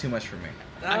butter That's sticks? too much for me.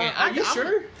 Okay, Are you I'm-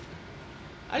 sure?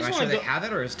 I Am I just sure want they to go. have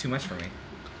it, or is it too much for me?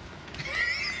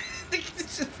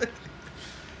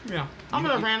 Yeah, I'm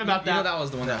gonna rant about You know that. that was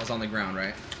the one that was on the ground,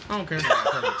 right? I don't care.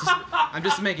 I'm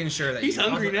just making sure that He's you.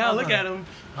 hungry now. Look at him.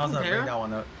 I was gonna There? bring that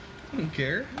one up. I don't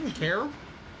care. I don't care.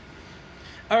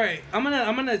 All right, I'm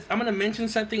gonna mention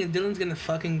something, and Dylan's gonna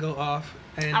fucking go off.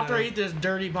 And After I eat this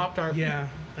dirty Pop Tart. yeah,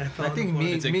 I fell I on the think floor.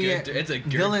 me, It's a me, good- it's a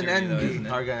good Dylan dirty though, and isn't me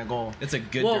it? are gonna go. It's a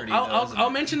good Well, dirty. though, I'll isn't it?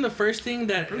 mention the first thing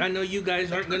that I know you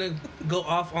guys aren't gonna go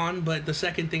off on, but the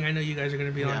second thing I know you guys are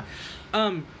gonna be on.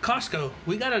 Costco.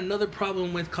 We got another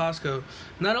problem with Costco.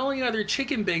 Not only are there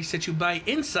chicken bakes that you buy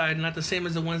inside, not the same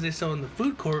as the ones they sell in the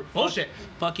food court. Bullshit.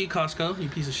 Fuck you, Costco, you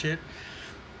piece of shit.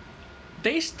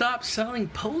 They stopped selling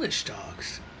Polish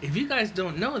dogs. If you guys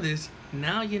don't know this,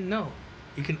 now you know.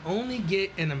 You can only get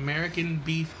an American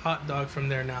beef hot dog from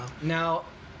there now. Now,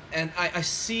 and I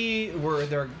see what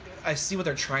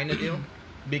they're trying to do,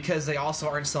 because they also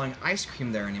aren't selling ice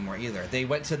cream there anymore either. They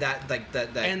went to that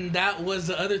that And that was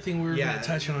the other thing we were going to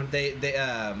touch on.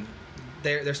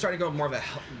 They're starting to go more of a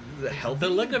healthy. The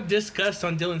look of disgust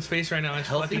on Dylan's face right now is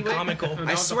Healthy fucking way? comical.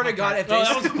 I swear to God, if Oh, they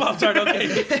that was a Pop-Tart,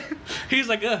 okay. He's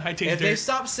like, ugh, I taste if they dirt.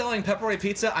 stop selling pepperoni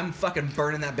pizza, I'm fucking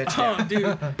burning that bitch Oh, down.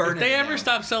 dude. Burning If they it ever down.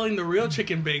 stop selling the real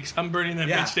chicken bakes, I'm burning that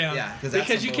Yeah, bitch down. yeah, 'cause that's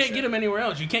because some you can't bullshit. get them anywhere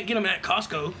else. You can't get them at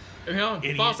Costco. You know,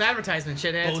 Idiot. false advertisement,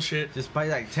 shitheads. Bullshit. Just buy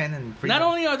like 10 and free. Not one.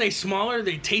 only are they smaller,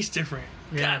 they taste different.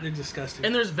 Yeah. God, they're disgusting.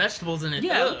 And there's vegetables in it.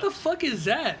 yeah, Ugh. what the fuck is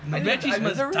that? The I veggies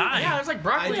must never- die. Yeah, it's like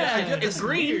broccoli. I do have It's this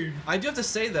green. I do have to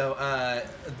say though,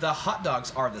 the hot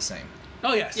dogs are the same.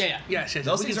 Oh, yes. Yeah, yeah. Yes, yes.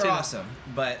 Those we things can are say that. awesome,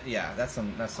 but yeah, that's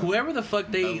some. Whoever the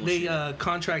fuck they Bullshit.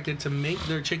 contracted to make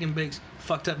their chicken bakes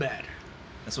fucked up bad.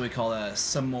 That's what we call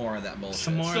some more of that bullshit.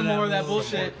 Some more Some more of that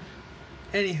bullshit.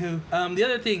 Anywho, the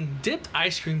other thing, dipped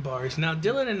ice cream bars. Now,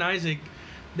 Dylan and Isaac,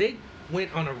 they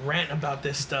went on a rant about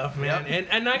this stuff, man. Yep.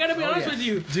 And I gotta be honest with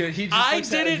you, dude. He just I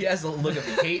looks at it, didn't- he has a look of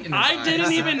hate in his I eyes.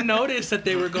 didn't even notice that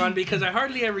they were gone because I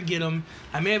hardly ever get them.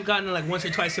 I may have gotten them like once or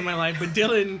twice in my life, but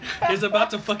Dylan is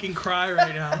about to fucking cry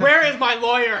right now. Where is my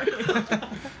lawyer?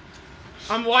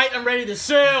 I'm white. I'm ready to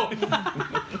sue.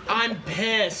 I'm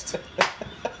pissed.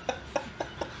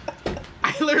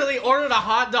 I literally ordered a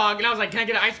hot dog and I was like, "Can I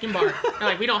get an ice cream bar?" They're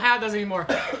like, "We don't have those anymore."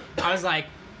 I was like,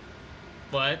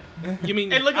 "What?" You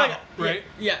mean It looked like right?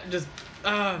 Yeah, just.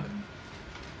 I'm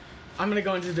gonna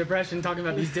go into depression talking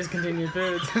about these discontinued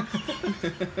foods.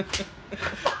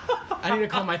 I need to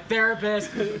call my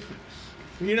therapist.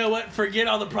 You know what? Forget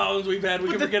all the problems we've had. We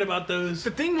can forget about those.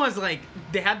 The thing was, like,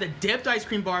 they had the dipped ice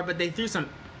cream bar, but they threw some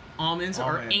almonds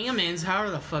or Almonds. almonds,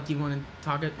 however the fuck you want to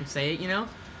talk it and say it, you know?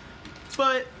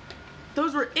 But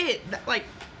those were it. Like,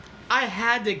 I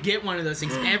had to get one of those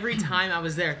things every time I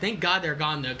was there. Thank God they're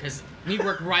gone, though, because we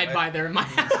worked right by there. My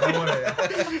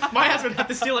ass would have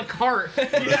to steal a cart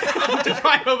to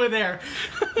drive over there.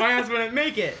 My ass wouldn't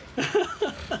make it.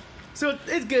 So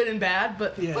it's good and bad,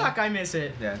 but Yeah. fuck, I miss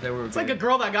it. Yeah, they were. It's like a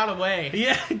girl that got away.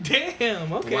 Yeah,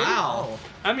 damn. Okay. Wow.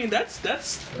 I mean, that's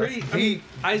pretty. I mean, deep.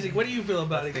 Isaac, what do you feel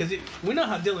about it? Because we know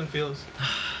how Dylan feels.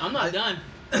 I'm not done.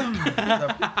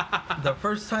 the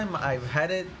first time I've had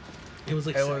it, It was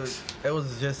like sex. it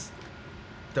was just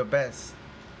the best,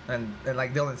 and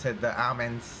like Dylan said, the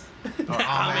almonds or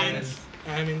almonds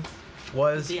I mean,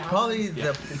 was The probably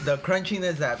almonds, the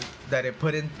crunchiness that it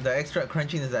put in, the extra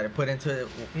crunchiness that it put into it,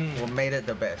 what made it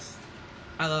the best.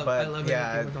 I love But,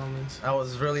 yeah, everything with almonds. I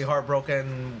was really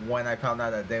heartbroken when I found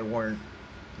out that they weren't,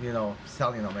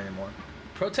 selling them anymore.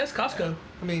 Protest Costco.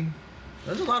 I mean,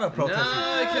 There's a lot of No, protests.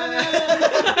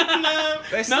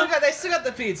 They still got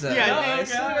the pizza. Yeah, No, okay, they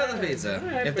still got the pizza.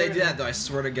 Alright, If they fair did enough. that, though, I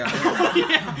swear to God.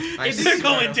 I It's swear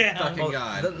going to down. fucking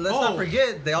God. Let's Oh. not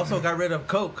forget, they also got rid of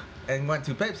Coke and went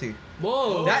to Pepsi.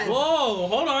 whoa, That- whoa,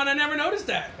 hold on, I never noticed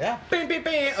that. Yeah. Bing, bing,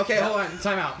 bing. Okay, hold on.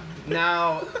 Time out.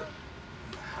 Now,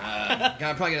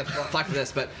 I'm probably going to flack for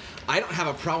this, but I don't have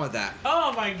a problem with that.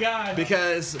 Oh my god.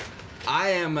 Because I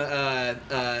am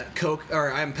Coke,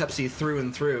 or I am Pepsi through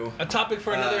and through. A topic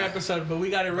for another episode, but we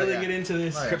got to really yeah. get into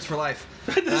this. Oh, yeah. Crips for life.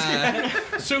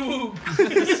 So,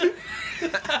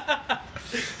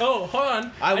 oh, hold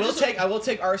on. I will just- take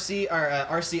RC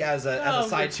as a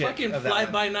side it's chick fucking of that fly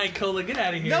one. by night cola. Get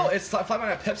out of here. No, it's fly by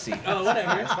night Pepsi. Oh,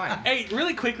 whatever. It's fine. Hey,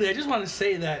 really quickly, I just want to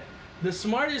say that the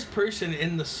smartest person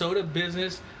in the soda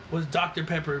business was Dr.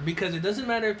 Pepper, because it doesn't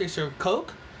matter if they serve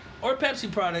Coke or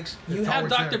Pepsi products. You It's have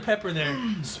always Dr. there. Pepper there.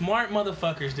 Smart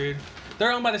motherfuckers, dude.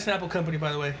 They're owned by the Snapple Company,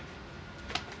 by the way.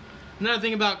 Another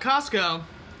thing about Costco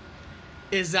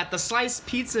is that the sliced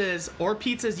pizzas or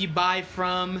pizzas you buy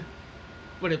from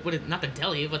not the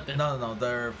deli, but the No,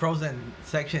 their frozen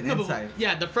section No, but- inside.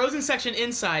 yeah, the frozen section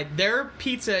inside, their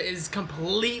pizza is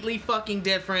completely fucking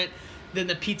different than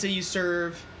the pizza you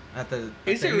serve At the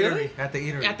Is at it the really? eatery, at the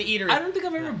eatery. at the eatery. I don't think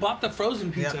I've ever bought the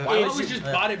frozen pizza. Yeah, I why would always you-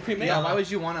 just bought it pre-made. Yeah, why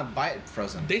would you want to buy it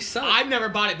frozen? They sell it. I've never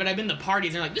bought it, but I've been to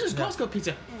parties and they're like, "This is Costco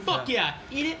pizza." Fuck yeah,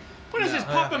 eat it. What is No. this,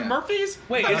 Papa Yeah. Murphy's?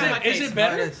 Wait, Fuck is out of it- my is face. it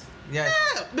better? Yes. Yeah,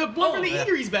 the one from the yeah.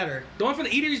 eatery's better. The one from the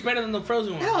eatery is better than the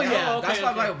frozen one. Hell yeah. Oh, okay, That's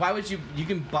okay. why would you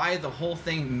can buy the whole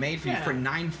thing made for you Yeah. for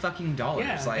 $9 fucking dollars.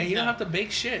 Yeah, Like and you don't have to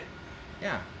bake shit.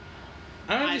 yeah.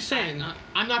 I'm just saying.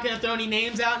 I'm not gonna throw any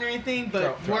names out or anything,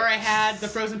 but Throw where I it. had the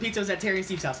frozen pizza was at Terry and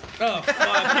Steve's house. Oh,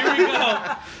 fuck. Here we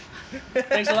go.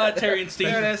 Thanks a lot, Terry and Steve.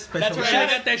 There it is. Special That's what guest. Should have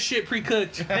got that shit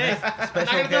pre-cooked. Hey, I'm not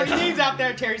Special gonna throw any guest. names out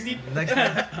there, Terry Steve. Next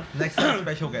time,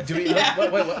 special guest. Do we?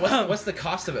 Yeah. What's the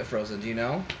cost of it frozen? Do you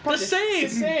know? The same. The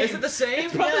same. Is it the same?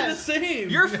 Probably Yes. the same.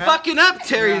 You're fucking up,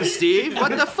 Terry and Steve.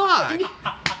 What the fuck?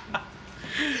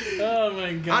 Oh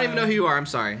my god. I don't even know who you are. I'm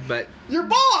sorry, but Your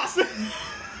boss.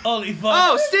 Holy fuck.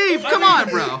 oh, Steve, come on,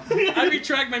 bro. I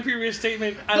retract my previous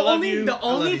statement. I The love only you. the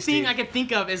only you, thing Steve. I could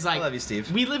think of is like I love you,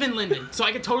 Steve. we live in Linden, so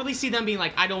I could totally see them being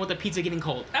like, I don't want the pizza getting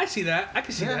cold. I see that. I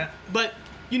can see Yeah. that. But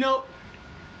you know,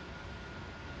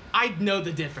 I know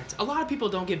the difference. A lot of people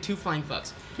don't give two flying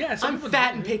fucks. Yeah, some I'm people fat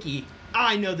don't. and picky.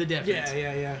 I know the difference.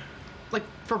 Yeah. Like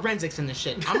forensics in this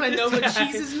shit. I'm gonna know what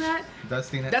cheese is in that.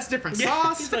 Dusting it. That's different Yeah,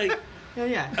 sauce. he's like,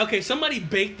 Yeah. okay, somebody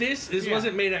baked this. This Yeah.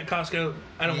 wasn't made at Costco.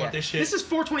 I don't Yeah. want this shit. This is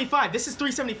 $4.25. This is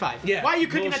 $3.75. yeah. Why are you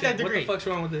cooking bullshit. at that degree? What the fuck's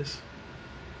wrong with this?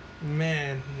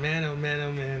 Man, oh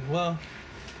man. Well,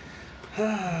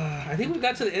 I think we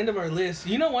got to the end of our list.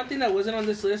 You know, one thing that wasn't on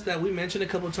this list that we mentioned a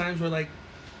couple times were like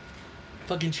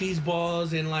fucking cheese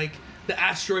balls and like the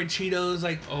asteroid Cheetos,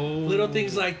 like little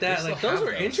things like that. They Like still those have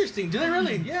were those. interesting. Do they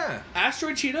really? Yeah.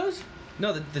 Asteroid Cheetos?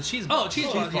 No, the cheese. Oh, balls. cheese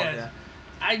balls. balls, Yeah. yeah.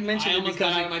 I mentioned I it almost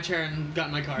because got out of my chair and got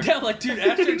in my car. yeah, like dude,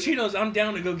 Asteroid Cheetos, I'm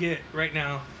down to go get right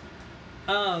now.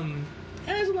 Yeah,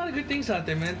 there's a lot of good things out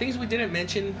there, man. Things we didn't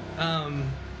mention.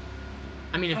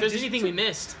 I mean, if there's just- anything we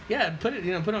missed, Yeah, put it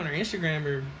on our Instagram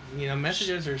or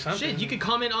messages or something. shit, you could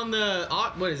comment on the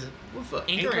what is it? What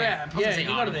the Anchor app. I was gonna Yeah, say you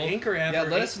go to the Audible. Anchor app. Yeah, or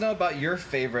let us know about your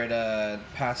favorite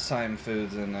pastime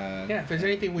foods and. Yeah, if there's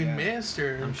anything we missed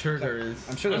or I'm sure there is.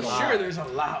 I'm sure I'm there's a sure lot. there's a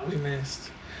lot we missed.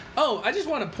 Oh, I just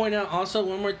want to point out also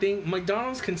one more thing.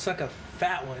 McDonald's can suck a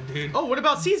fat one, dude. Oh, what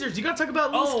about Caesars? You gotta talk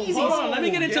about Little Oh, Skeezies. hold on. Let me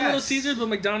get into yes. Little Caesars, but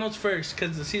McDonald's first,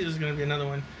 because the Caesars is going to be another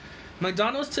one.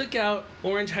 McDonald's took out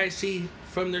Orange High C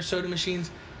from their soda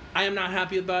machines. I am not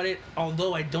happy about it,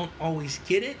 although I don't always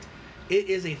get it. It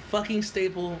is a fucking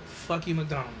staple. Fuck you,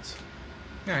 McDonald's.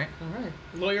 All right. All right,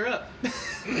 lawyer up.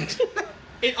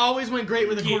 It always went great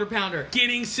with a quarter pounder.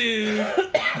 Getting sued.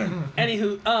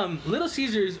 Anywho, Little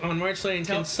Caesars on March Lane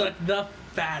can suck the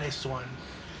fattest one.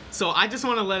 So I just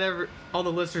want to let all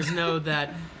the listeners know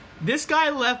that this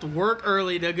guy left work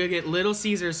early to go get Little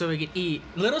Caesars so he could eat.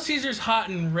 Little Caesars hot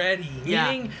and ready.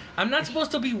 Yeah. Meaning, I'm not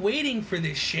supposed to be waiting for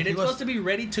this shit. It's was- supposed to be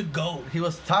ready to go. He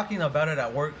was talking about it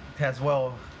at work as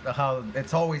well. How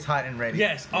it's always hot and ready.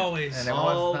 Yes, always. And it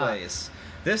was not. Always.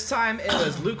 This time it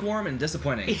was lukewarm and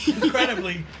disappointing.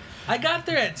 Incredibly. I got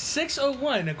there at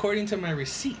 6:01 according to my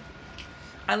receipt.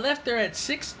 I left there at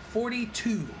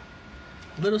 6:42.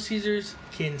 Little Caesars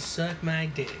can suck my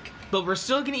dick. But we're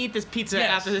still gonna eat this pizza Yes.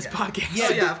 after this Yeah. podcast.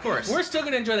 Oh, yeah, of course. We're still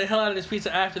gonna enjoy the hell out of this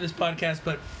pizza after this podcast,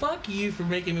 but fuck you for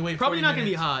making me wait. Probably 40 not gonna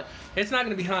be minutes. hot. It's not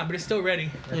gonna be hot, but it's still ready.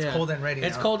 It's Yeah. cold and ready.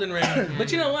 It's now. cold and ready.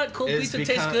 But you know what? Cold It's pizza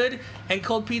tastes become- good, and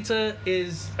cold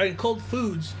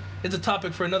foods is a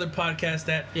topic for another podcast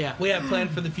that Yeah. we have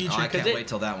planned for the future. Oh, I 'cause can't wait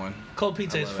till that one. cold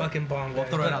pizza I is love it. fucking bomb. We'll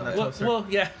guys. throw it But on the we'll- toaster. Well,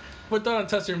 yeah, we'll throw it on the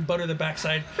toaster and butter the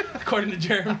backside, according to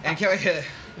Jeremy. And can we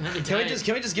Can just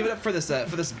give it up for this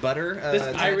butter? This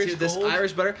tattoo, Irish this gold?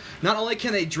 Irish butter. Not only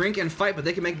can they drink and fight, but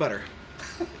they can make butter.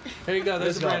 There you go.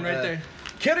 There's the brand right uh, there.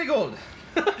 Kerrygold,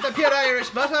 the pure Irish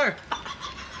butter.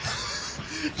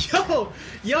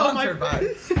 Yo, my Sponsored by.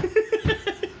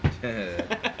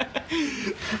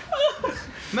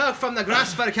 Milk from the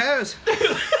grass for cows.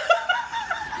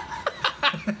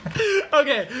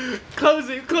 Okay,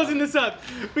 closing this up.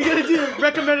 We gotta do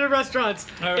recommended restaurants.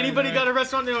 All right, Anybody all got right. a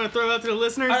restaurant they want to throw out to the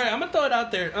listeners? All right, I'm gonna throw it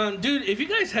out there, dude. If you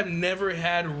guys have never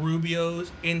had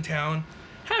Rubio's in town,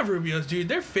 have Rubio's, dude.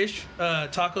 Their fish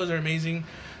tacos are amazing.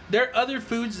 There are other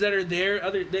foods that are there.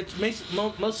 That's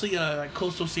mostly like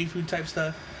coastal seafood type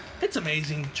stuff. It's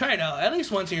amazing. Try it out at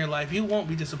least once in your life. You won't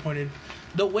be disappointed.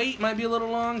 The wait might be a little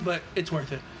long, but it's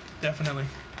worth it. Definitely.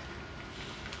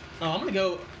 Oh, I'm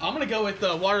gonna go with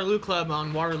the Waterloo Club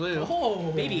on Waterloo.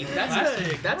 Oh, Baby,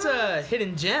 classic. that's a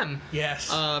hidden gem. Yes.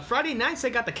 Friday nights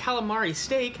they got the calamari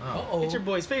steak. Oh. It's your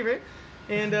boy's favorite,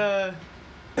 and yeah,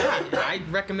 I'd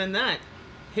recommend that.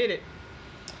 Hit it.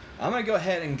 I'm gonna go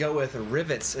ahead and go with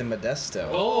Rivets in Modesto.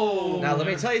 Oh. Now let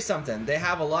me tell you something. They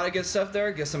have a lot of good stuff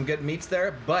there. Get some good meats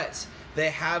there, but they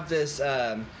have this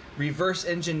reverse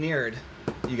engineered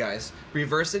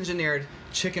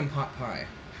chicken pot pie.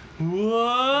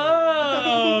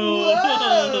 Whoa!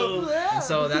 And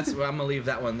so that's I'm gonna leave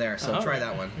that one there. So try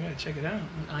that one. You gotta check it out.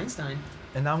 Einstein.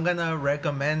 And I'm gonna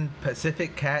recommend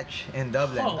Pacific Catch in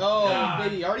Dublin. Oh. God.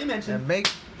 baby, already mentioned. And make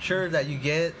sure that you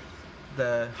get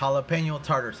the jalapeno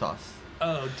tartar sauce.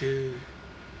 Oh, dude.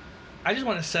 I just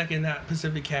want to second that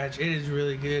Pacific Catch. It is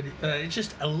really good. It's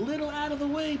just a little out of the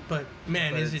way, but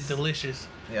man, But is it it's- delicious.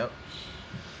 Yep.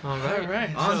 All right. All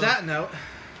right. On so, that note,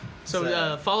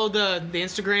 So follow the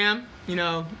Instagram. You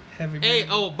know. heavy Hey, breathing.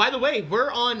 oh, by the way,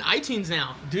 we're on iTunes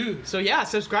now. dude. So yeah,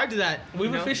 subscribe to that. We've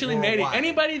you know? officially made it. Worldwide.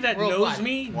 Anybody that Worldwide. knows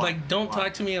me, Wow. like, don't Wow.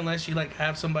 talk to me unless you like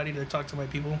have somebody to talk to my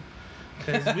people.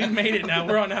 Because we've made it now.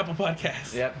 We're on Apple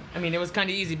Podcasts. yep. I mean, it was kind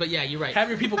of easy, but yeah, you're right. Have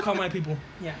your people call my people.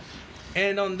 Yeah.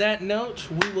 And on that note,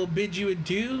 we will bid you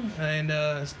adieu and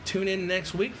tune in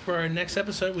next week for our next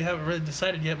episode. We haven't really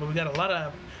decided yet, but we got a lot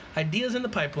of ideas in the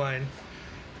pipeline.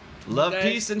 Love, guys-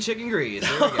 peace, and chicken grease.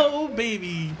 There we go. Oh,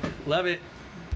 baby. Love it.